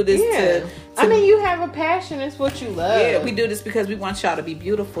 Like, we do this to I mean, you have a passion. It's what you love. Yeah, we do this because we want y'all to be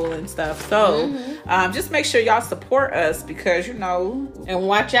beautiful and stuff. So, just make sure y'all support us because, you know. And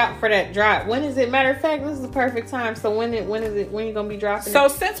watch out for that drop. When is it? Matter of fact, this is the perfect time. So, when is it? When you going to be dropping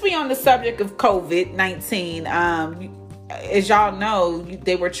it? Since we on the subject of COVID-19, as y'all know,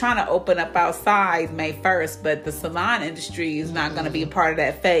 they were trying to open up outside May 1st, but the salon industry is not going to be a part of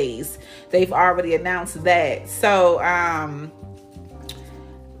that phase. They've already announced that. So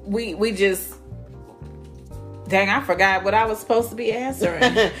we just, dang, I forgot what I was supposed to be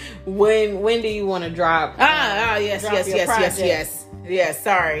answering. When do you want to drop? Yes,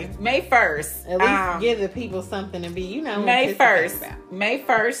 sorry. May 1st. At least give the people something to be, May 1st. May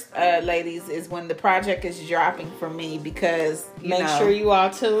 1st, ladies, is when the project is dropping for me, because make sure you all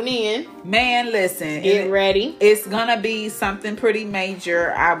tune in. Man, listen. Get ready. It's gonna be something pretty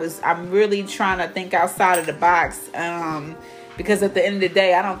major. I'm really trying to think outside of the box. Because at the end of the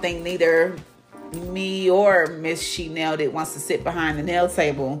day, I don't think neither me or Miss She Nailed It wants to sit behind the nail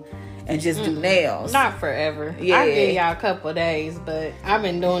table and just do nails. Not forever. Yeah. I'll give y'all a couple of days, but I've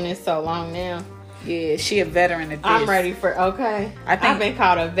been doing this so long now. Yeah, she a veteran at this. I'm ready for, okay. I've been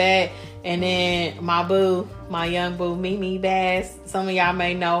called a vet. And then my young boo, Mimi Bass. Some of y'all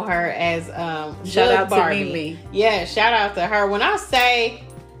may know her as shout out Barbie. to Mimi. Yeah, shout out to her. When I say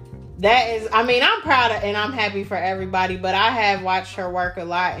that is, I mean, I'm proud of and I'm happy for everybody, but I have watched her work a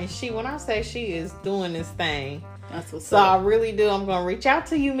lot, and when I say she is doing this thing. That's what's so up. I really do. I'm going to reach out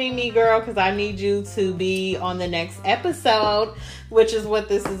to you, Mimi girl, because I need you to be on the next episode, which is what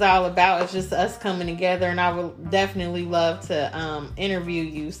this is all about. It's just us coming together, and I would definitely love to interview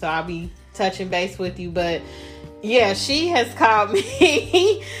you. So I'll be touching base with you. But yeah, she has called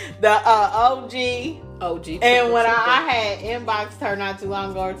me the OG. And when I had inboxed her not too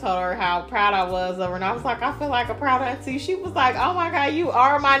long ago and told her how proud I was of her, and I was like, I feel like a proud auntie. She was like, oh my God, you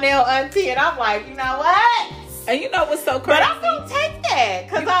are my nail auntie. And I'm like, you know what? And you know what's so crazy? But I'm going to take that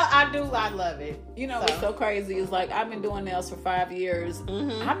because I love it. You know what's so crazy is, like, I've been doing nails for 5 years.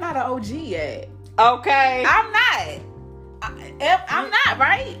 Mm-hmm. I'm not an OG yet. Okay. I'm not. I'm not,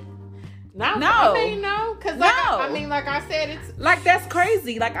 right? No. I mean, no. Because, like I said, it's... Like, that's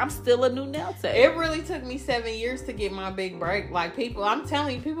crazy. Like, I'm still a new nail tech. It really took me 7 years to get my big break. Like, I'm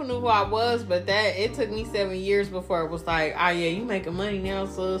telling you, people knew who I was, but it took me 7 years before it was like, oh, yeah, you making money now,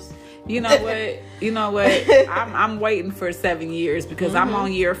 sis. You know what? I'm waiting for 7 years because I'm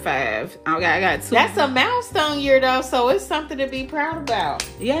on year 5. I got 2. That's a milestone year, though, so it's something to be proud about.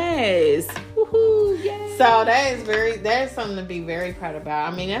 Yes. Woohoo! Yes. So that is something to be very proud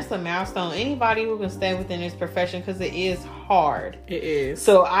about. I mean, that's a milestone. Anybody who can stay within this profession, because it is hard. It is.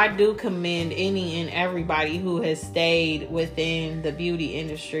 So I do commend any and everybody who has stayed within the beauty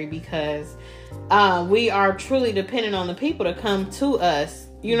industry, because we are truly dependent on the people to come to us.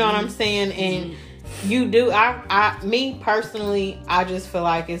 You know what I'm saying? And you do. Me personally, I just feel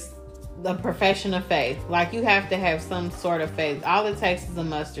like it's the profession of faith. Like, you have to have some sort of faith. All it takes is a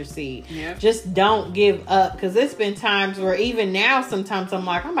mustard seed. Yep. Just don't give up, because it's been times where even now sometimes I'm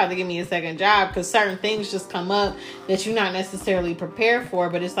like, I'm about to give me a second job, because certain things just come up that you're not necessarily prepared for,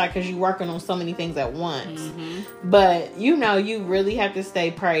 but it's like because you're working on so many things at once. But you really have to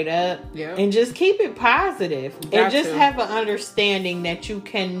stay prayed up. Yep. And just keep it positive. And just have an understanding that you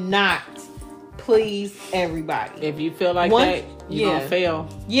cannot please everybody. If you feel like that, you're gonna fail.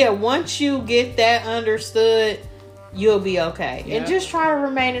 Yeah, once you get that understood, you'll be okay. Yeah. And just try to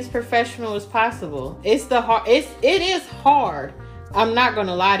remain as professional as possible. It is hard. I'm not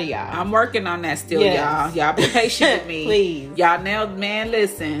gonna lie to y'all. I'm working on that still, y'all. Y'all be patient with me. Please. Y'all nailed, man,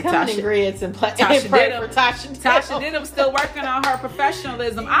 listen. Come in grits and pray for Tasha. Tasha Didham still working on her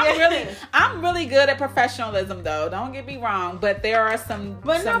professionalism. I'm really good at professionalism, though. Don't get me wrong. But there are some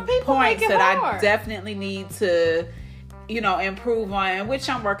points that I definitely need to, improve on, which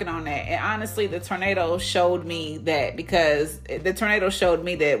I'm working on that. And honestly, the tornado showed me that, because the tornado showed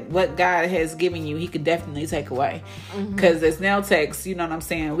me that what God has given you, he could definitely take away. Because as nail techs, you know what I'm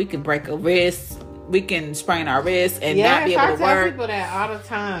saying, we can break a wrist, we can sprain our wrist and not be able to work. I tell people that all the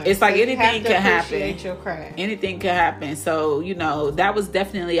time. It's like anything can happen. Your craft. Anything can happen. So, that was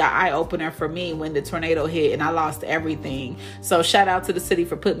definitely an eye-opener for me when the tornado hit and I lost everything. So, shout out to the city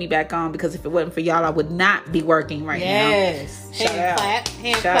for putting me back on, because if it wasn't for y'all, I would not be working right now. Yes.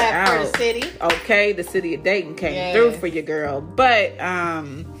 Hand clap for the city. Okay, the city of Dayton came through for your girl. But,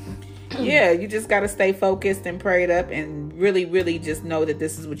 yeah, you just got to stay focused and prayed up and really, really just know that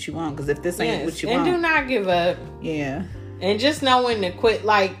this is what you want. Because if this ain't what you want. And do not give up. Yeah. And just know when to quit.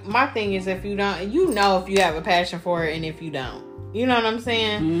 Like, my thing is, if you don't, if you have a passion for it, and if you don't. You know what I'm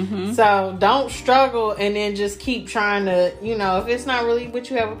saying? So don't struggle and then just keep trying to, if it's not really what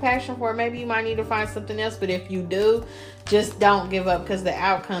you have a passion for, maybe you might need to find something else. But if you do, just don't give up, because the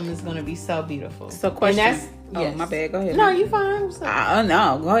outcome is going to be so beautiful. So question. And Oh, my bad. Go ahead. No, you fine.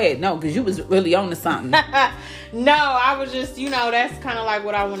 No, go ahead. No, because you was really on to something. No, I was just, that's kind of like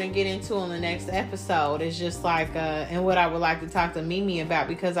what I want to get into on the next episode. It's just like, and what I would like to talk to Mimi about,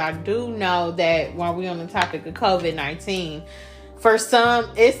 because I do know that while we're on the topic of COVID-19, for some,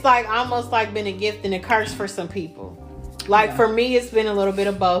 it's like almost like been a gift and a curse for some people. Like for me, it's been a little bit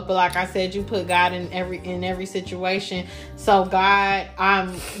of both, but like I said, you put God in every situation. So God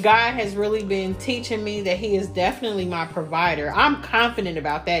has really been teaching me that He is definitely my provider. I'm confident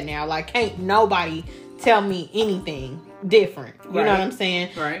about that now. Like, can't nobody tell me anything different. You know what I'm saying?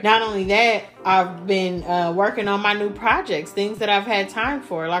 Right. Not only that, I've been working on my new projects, things that I've had time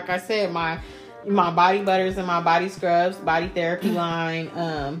for. Like I said, my body butters and my body scrubs, body therapy line,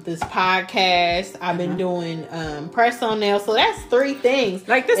 this podcast. I've been doing press on nails. So that's 3 things.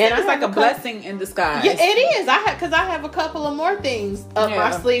 Like this is like a blessing in disguise. Yeah, it is. Because I have a couple of more things up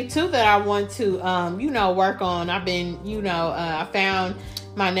my sleeve too that I want to work on. I've been I found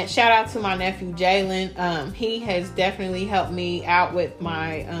shout out to my nephew Jalen. He has definitely helped me out with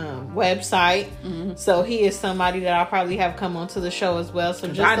my website. So he is somebody that I'll probably have come onto the show as well. So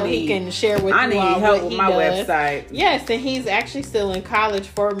he can share with you all help what with he my does. Website. Yes, and he's actually still in college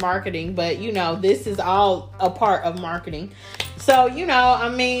for marketing, but this is all a part of marketing. So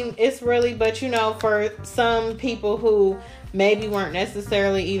it's really, but for some people who maybe weren't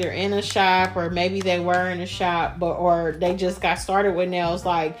necessarily either in a shop, or maybe they were in a shop, or they just got started with nails.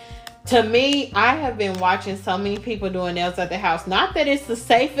 Like, to me, I have been watching so many people doing nails at the house. Not that it's the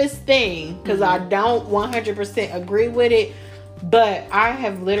safest thing, because I don't 100% agree with it, but I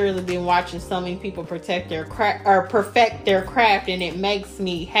have literally been watching so many people perfect their craft, and it makes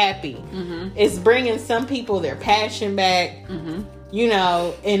me happy. It's bringing some people their passion back.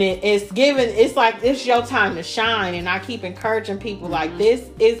 And it's like, it's your time to shine. And I keep encouraging people like, this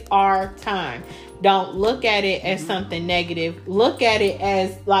is our time. Don't look at it as something negative. Look at it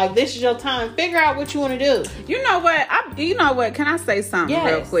as like, this is your time. Figure out what you want to do. You know what? Can I say something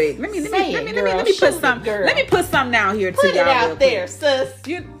real quick? Let me put something out here to y'all. Put it out there, sis.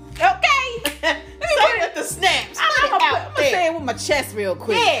 Okay. With the snaps. I'm gonna say it with my chest real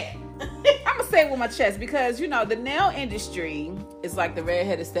quick. Yeah. I'm gonna say it with my chest, because the nail industry is like the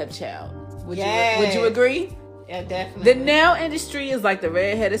redheaded stepchild. Would you agree? Yeah, definitely. The nail industry is like the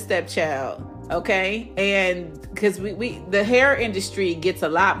redheaded stepchild. Okay, and because the hair industry gets a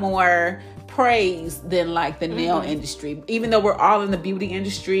lot more praise than like the nail industry. Even though we're all in the beauty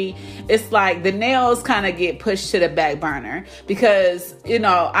industry, it's like the nails kind of get pushed to the back burner, because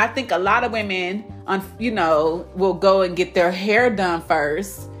I think a lot of women will go and get their hair done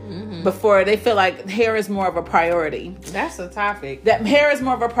first. Before they feel like hair is more of a priority. That's a topic. That hair is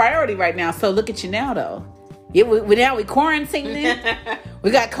more of a priority right now. So look at you now, though. Yeah, now we quarantining.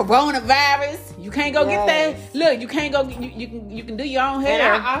 We got coronavirus. You can't go get that. Look, you can't go. You can do your own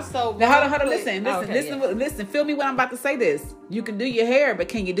hair. And I also now, hold on. Listen. Feel me when I'm about to say this. You can do your hair, but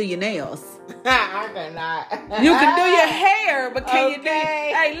can you do your nails? I cannot. You can do your hair, but can you do?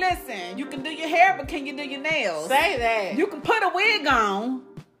 Hey, listen. You can do your hair, but can you do your nails? Say that. You can put a wig on.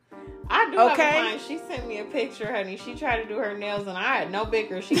 I do have a client. She sent me a picture, honey. She tried to do her nails, and I had no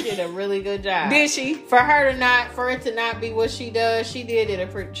bigger. She did a really good job. Did she? For it to not be what she does, she did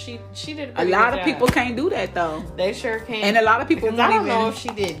it. She did a pretty lot good of job. people can't do that though. They sure can. And a lot of people I don't know if she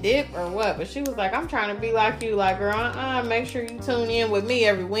did dip or what, but she was like, "I'm trying to be like you." Like, girl, make sure you tune in with me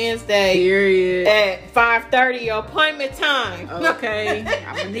every Wednesday. Period. At 5:30, your appointment time. Okay,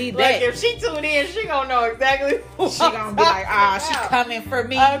 I'm gonna need like that. If she tune in, she gonna know exactly. She gonna be like, she coming for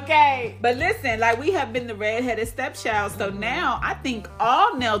me. Okay, but listen. Like, we have been the redheaded stepchild, so now I think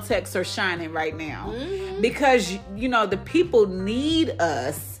all nail techs are shining right now, because the people need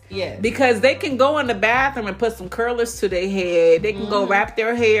us. Yeah. Because they can go in the bathroom and put some curlers to their head. They can go wrap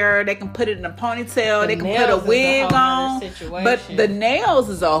their hair. They can put it in a ponytail. They can put a wig on. But the nails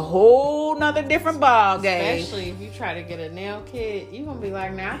is a whole nother different ball game. Especially if you try to get a nail kit, you're going to be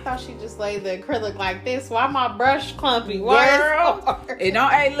like, now I thought she just laid the acrylic like this. Why my brush clumpy? Girl.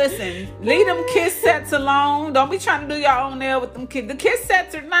 Hey, listen. Leave them kiss sets alone. Don't be trying to do your own nail with them kids. The kiss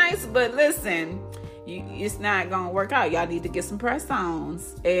sets are nice, but listen. It's not gonna work out. Y'all need to get some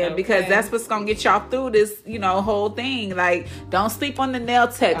press-ons, and because that's what's gonna get y'all through this, whole thing. Like, don't sleep on the nail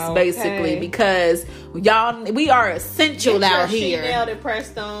techs, basically, because we are essential out here. She nailed it,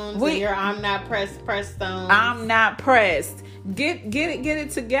 press-ons. I'm not pressed-ons. I'm not pressed. Get it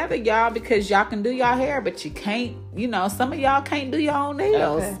together, y'all, because y'all can do y'all hair, but you can't. Some of y'all can't do your own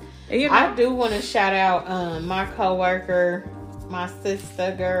nails. Okay. I do want to shout out my coworker, my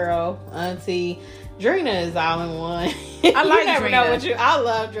sister, girl, auntie. Drina is all in one. I like Drina. I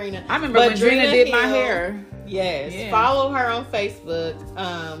love Drina. I remember when Drina did my hair. Yes. Yeah. Follow her on Facebook.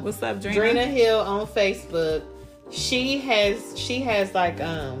 What's up, Drina? Drina Hill on Facebook. She has like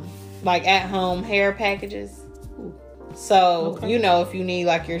at home hair packages. So, Okay. if you need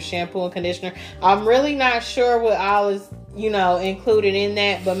like your shampoo and conditioner, I'm really not sure what all is, included in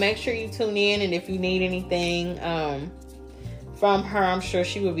that, but make sure you tune in. And if you need anything, from her, I'm sure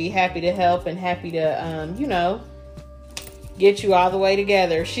she would be happy to help and happy to, get you all the way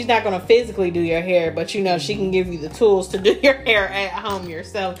together. She's not going to physically do your hair, but she can give you the tools to do your hair at home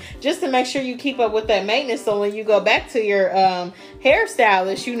yourself, just to make sure you keep up with that maintenance. So when you go back to your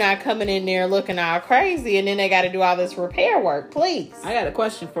hairstylist, you're not coming in there looking all crazy and then they got to do all this repair work. Please. I got a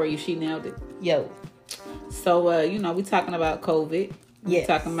question for you. She nailed it. Yo. So, we talking about COVID. Yes. We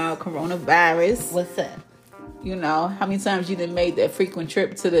talking about coronavirus. What's up? How many times you done made that frequent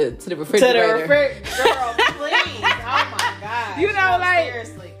trip to the refrigerator? Girl, please. Oh my God.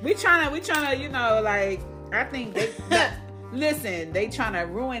 Seriously. We trying to, I think listen, they trying to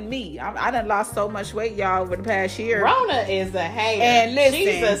ruin me. I done lost so much weight, y'all, over the past year. Rona is a hater. And listen,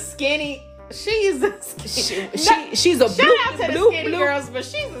 she's a skinny. She's a shout out to the skinny girls, but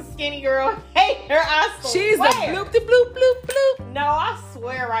she's a skinny girl hater. I swear. She's a bloop de bloop bloop bloop. No, I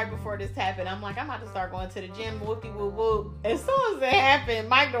swear. Right before this happened, I'm like, I'm about to start going to the gym. Whoopie whoop whoop. As soon as it happened,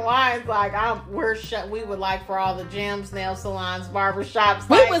 Mike DeWine's like, we're shut. We would like for all the gyms, nail salons, barbershops.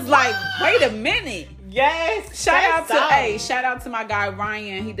 We was like, wait a minute. Yes. Shout out to my guy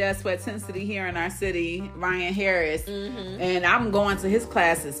Ryan. He does Sweat Intensity here in our city, Ryan Harris. Mm-hmm. And I'm going to his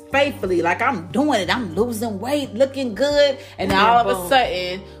classes faithfully. Like, I'm doing it. I'm losing weight, looking good. And all of a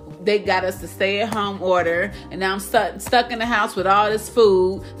sudden, they got us to stay at home order. And now I'm stuck in the house with all this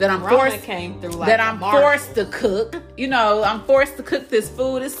food that I'm forced to cook. I'm forced to cook this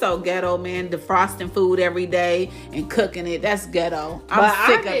food. It's so ghetto, man. Defrosting food every day and cooking it. That's ghetto. I'm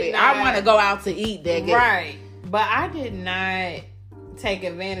sick of it. I want to go out to eat that. Right. But I did not take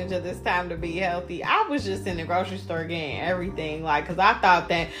advantage of this time to be healthy. I was just in the grocery store getting everything, because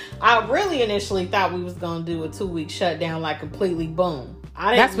I really initially thought we was going to do a 2-week shutdown, completely boom.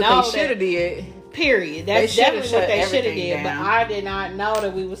 I didn't know what they should have did. Period. That's definitely what they should have did. But I did not know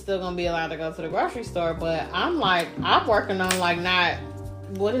that we were still going to be allowed to go to the grocery store. But I'm working on not,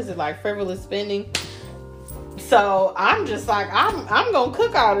 what is it, frivolous spending. So I'm just I'm going to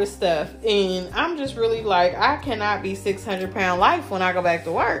cook all this stuff. And I'm just really I cannot be 600-pound life when I go back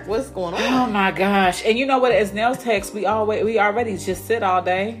to work. What's going on? Oh my gosh. And you know what? As nails techs, we already just sit all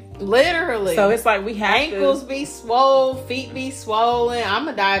day. Literally. So it's we have ankles be swole, feet be swollen. I'm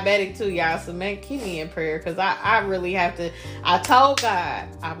a diabetic too, y'all. So keep me in prayer, because I really have to. I told God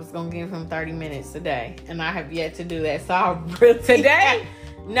I was going to give him 30 minutes a day. And I have yet to do that. So I really... Today?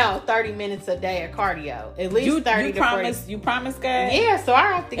 No, 30 minutes a day of cardio. At least 30 to 40. You promised, God? Yeah, so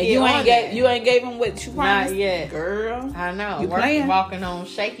I have to get you ain't gave him what you promised? Not yet. Girl. I know. You walking on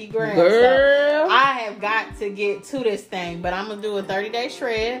shaky ground. Girl. So I have got to get to this thing, but I'm going to do a 30-day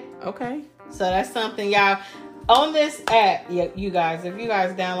shred. Okay. So that's something, y'all. On this app, you guys, if you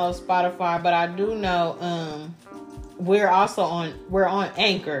guys download Spotify, but I do know we're on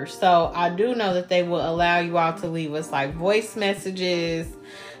Anchor. So I do know that they will allow you all to leave us voice messages.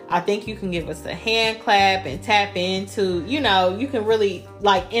 I think you can give us a hand clap and tap into, you can really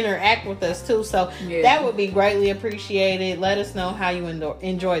interact with us too. So that would be greatly appreciated. Let us know how you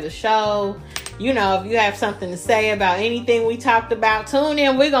enjoy the show. If you have something to say about anything we talked about, tune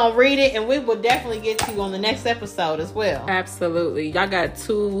in. We're going to read it, and we will definitely get to you on the next episode as well. Absolutely. Y'all got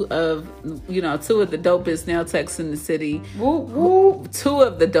two of the dopest nail techs in the city. Whoop, whoop. Two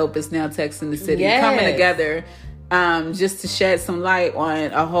of the dopest nail techs in the city coming together. Just to shed some light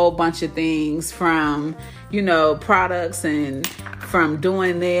on a whole bunch of things, from products and from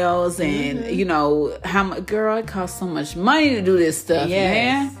doing nails and how much, girl, it costs so much money to do this stuff,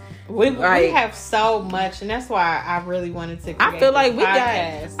 man. We have so much, and that's why I really wanted to create I feel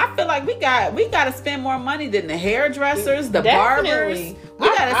like we got to spend more money than the hairdressers, the barbers. We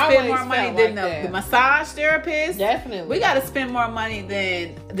got to spend more money than the massage therapists. Definitely. We got to spend more money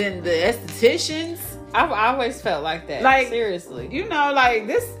than the estheticians. I've always felt like that. Seriously.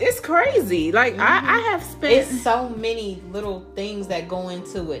 This is crazy. I have spent... It's so many little things that go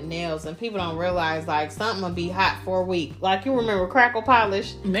into it, nails, and people don't realize, something will be hot for a week. You remember Crackle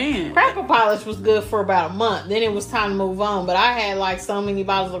Polish? Man. Crackle Polish was good for about a month. Then it was time to move on. But I had, so many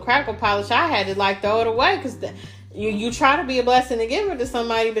bottles of Crackle Polish, I had to, throw it away, because... You try to be a blessing to give it to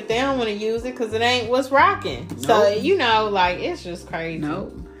somebody, but they don't want to use it because it ain't what's rocking. Nope. So, it's just crazy.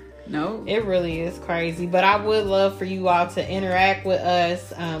 No, it really is crazy. But I would love for you all to interact with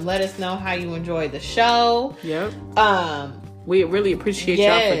us. Let us know how you enjoy the show. Yep. We really appreciate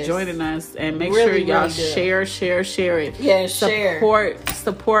y'all for joining us, and make sure y'all share it. Yeah, share.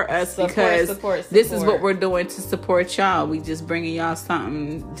 Support us, because this is what we're doing to support y'all. We just bringing y'all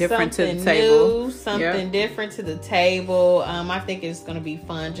something different to the table. Something different to the table. I think it's going to be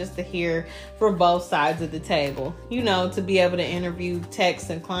fun just to hear from both sides of the table. You know, to be able to interview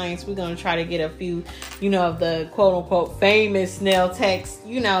techs and clients. We're going to try to get a few, you know, of the quote unquote famous nail techs,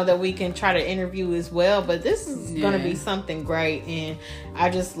 you know, that we can try to interview as well. But this is going to be something great, and I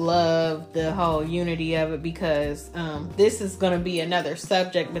just love the whole unity of it, because this is going to be another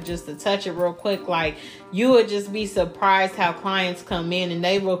subject, but just to touch it real quick, like, you would just be surprised how clients come in and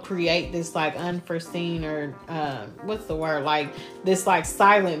they will create this like unforeseen, or what's the word, like this like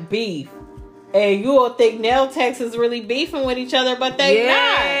silent beef, and you will think nail techs is really beefing with each other, but they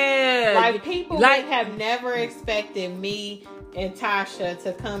not. Like, people would have never expected me and Tasha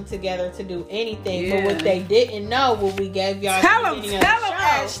to come together to do anything. But what they didn't know, what we gave y'all tell them,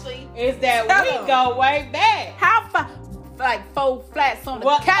 Ashley, is that we go way back. How far? Like 4 flats on the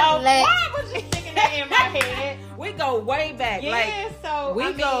Cadillac. Why was you thinking that in my head? We go way back. Yeah, like, so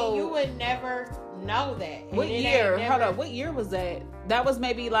I mean, you would never know that. What year? Hold on. What year was that? That was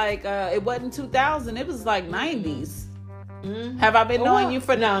maybe like it wasn't 2000. It was like 90s. Mm-hmm. Have I been knowing you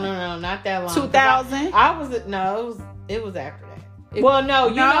for no, not that long. 2000? I was it was after that. Well, no,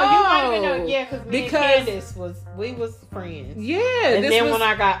 you might have been because me and Candace we was friends. Yeah, and then when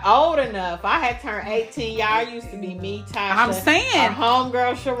I got old enough, I had turned 18. Y'all used to be me, Tasha. I'm saying, our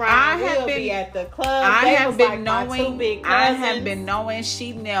homegirl Sharon. Be at the club. I have been knowing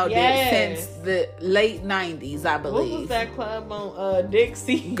she nailed it since the late 90s, I believe. What was that club on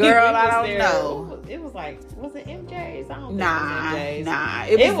Dixie? Girl, I don't know. It was like, was it MJ's? I don't know. think Nah.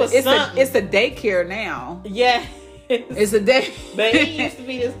 It was something. It's a daycare now. Yeah. It's a day. But it used to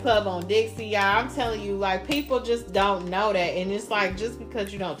be this club on Dixie, y'all. I'm telling you, like, people just don't know that. And it's like, just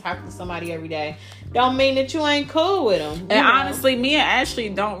because you don't talk to somebody every day don't mean that you ain't cool with them. And honestly, me and Ashley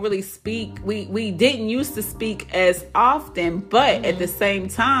don't really speak. We didn't used to speak as often, but at the same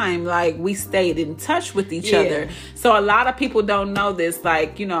time, like, we stayed in touch with each other. So a lot of people don't know this.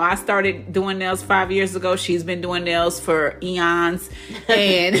 Like, you know, I started doing nails 5 years ago. She's been doing nails for eons.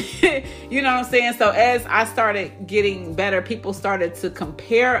 And you know what I'm saying? So as I started getting better, people started to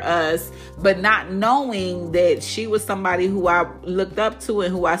compare us, but not knowing that she was somebody who I looked up to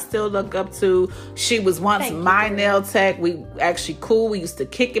and who I still look up to. She was once my nail tech. We actually cool. We used to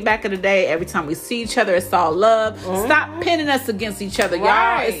kick it back in the day. Every time we see each other, it's all love. Stop pinning us against each other,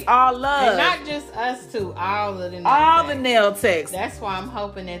 y'all. It's all love. And not just us two, all of the nail techs. That's why I'm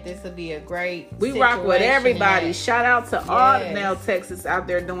hoping that this will be a great We rock with everybody. Shout out to all the nail techs that's out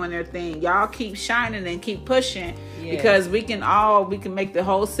there doing their thing. Y'all keep shining and keep pushing, because we can make the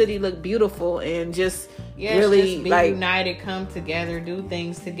whole city look beautiful, and just really just be like united, come together, do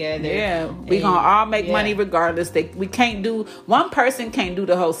things together. Yeah, we gonna all make money regardless. One person can't do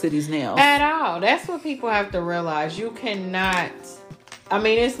the whole city's nails at all. That's what people have to realize. You cannot. I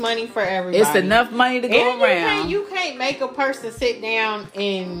mean, it's money for everybody. It's enough money to go around. You can't make a person sit down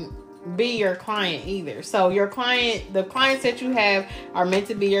and be your client either. So the clients that you have are meant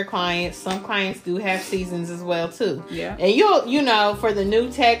to be your clients. Some clients do have seasons as well too. Yeah. And you'll for the new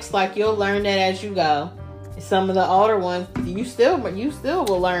techs, like, you'll learn that as you go. Some of the older ones, you still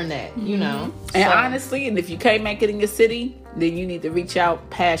will learn that, you know. And honestly, and if you can't make it in your city, then you need to reach out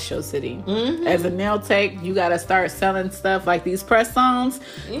past your city. As a nail tech, you got to start selling stuff like these press-ons.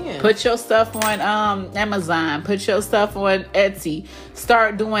 Put your stuff on Amazon. Put your stuff on Etsy.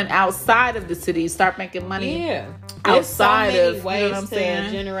 Start doing outside of the city. Start making money outside of, ways you know what I'm saying?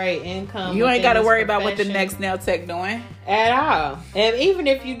 To generate income. You ain't got to worry about what the next nail tech doing at all. And even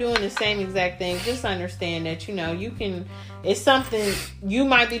if you're doing the same exact thing, just understand that, you can, it's something, you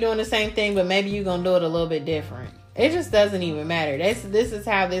might be doing the same thing, but maybe you're going to do it a little bit different. It just doesn't even matter. This is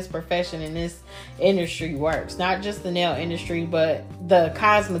how this profession and this industry works. Not just the nail industry, but the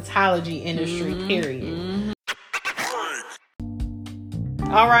cosmetology industry, period.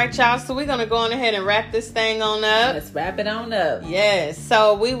 All right, y'all. So we're going to go on ahead and wrap this thing on up. Let's wrap it on up. Yes.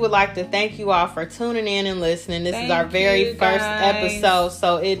 So we would like to thank you all for tuning in and listening. This is our very first episode.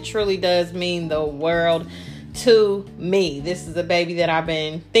 So it truly does mean the world to me. This is a baby that I've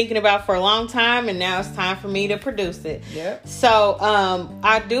been thinking about for a long time, and now it's time for me to produce it. Yep. So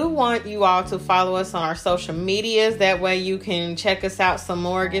I do want you all to follow us on our social medias. That way you can check us out some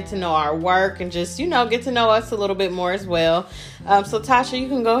more, get to know our work, and just, get to know us a little bit more as well. So Tasha, you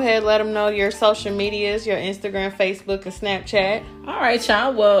can go ahead and let them know your social medias, your Instagram, Facebook, and Snapchat. All right,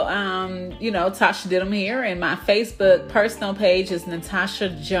 y'all. Well, Tasha Dittum here, and my Facebook personal page is Natasha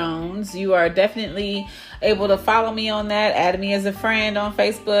Jones. You are definitely able able to follow me on that, add me as a friend on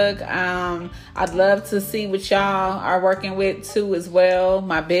Facebook. I'd love to see what y'all are working with too as well.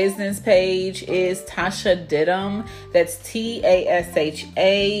 My business page is Tasha Didum. That's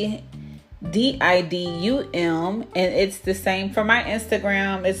TASHA DIDUM, and it's the same for my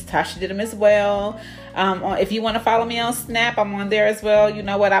Instagram. It's Tasha Didum as well. If you want to follow me on Snap, I'm on there as well. You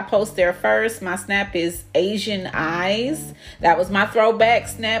know what? I post there first. My Snap is Asian Eyes. That was my throwback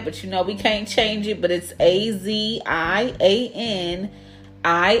Snap, but you know we can't change it. But it's AZIANIIIZ,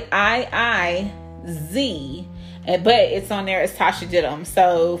 but it's on there as Tasha Didum.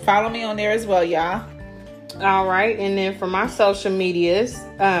 So follow me on there as well, y'all. All right, and then for my social medias,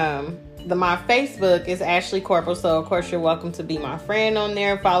 my Facebook is Ashley Corporal, so of course you're welcome to be my friend on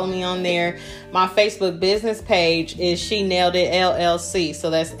there. Follow me on there. My Facebook business page is She Nailed It LLC,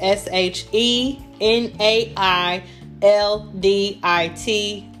 so that's SHENAILDIT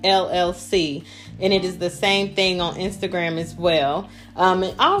LLC, and it is the same thing on Instagram as well.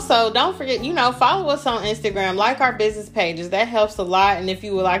 And also, don't forget, follow us on Instagram, like our business pages. That helps a lot. And if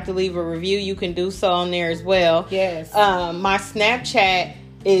you would like to leave a review, you can do so on there as well. Yes. My Snapchat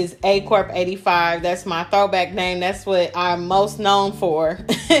is ACorp85. That's my throwback name. That's what I'm most known for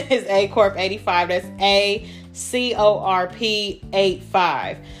is ACorp85. That's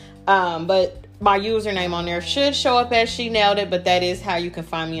ACORP85. But my username on there should show up as She Nailed It, but that is how you can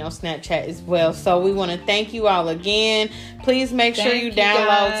find me on Snapchat as well. So we want to thank you all again. Please make sure you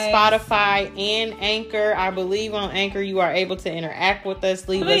download Spotify and Anchor. I believe on Anchor you are able to interact with us,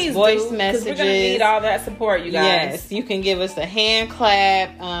 leave us voice messages. We're going to need all that support, you guys. Yes, you can give us a hand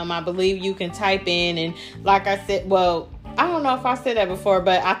clap. I believe you can type in, and like I said, I don't know if I said that before,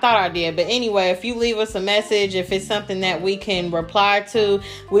 but I thought I did. But anyway, if you leave us a message, if it's something that we can reply to,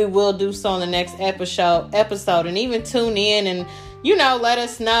 we will do so in the next episode. And even tune in and, let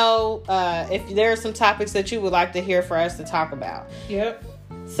us know if there are some topics that you would like to hear for us to talk about. Yep.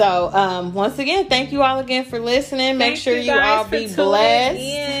 So, once again, thank you all again for listening. Make sure you all be blessed.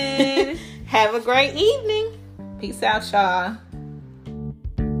 In. Have a great evening. Peace out, y'all.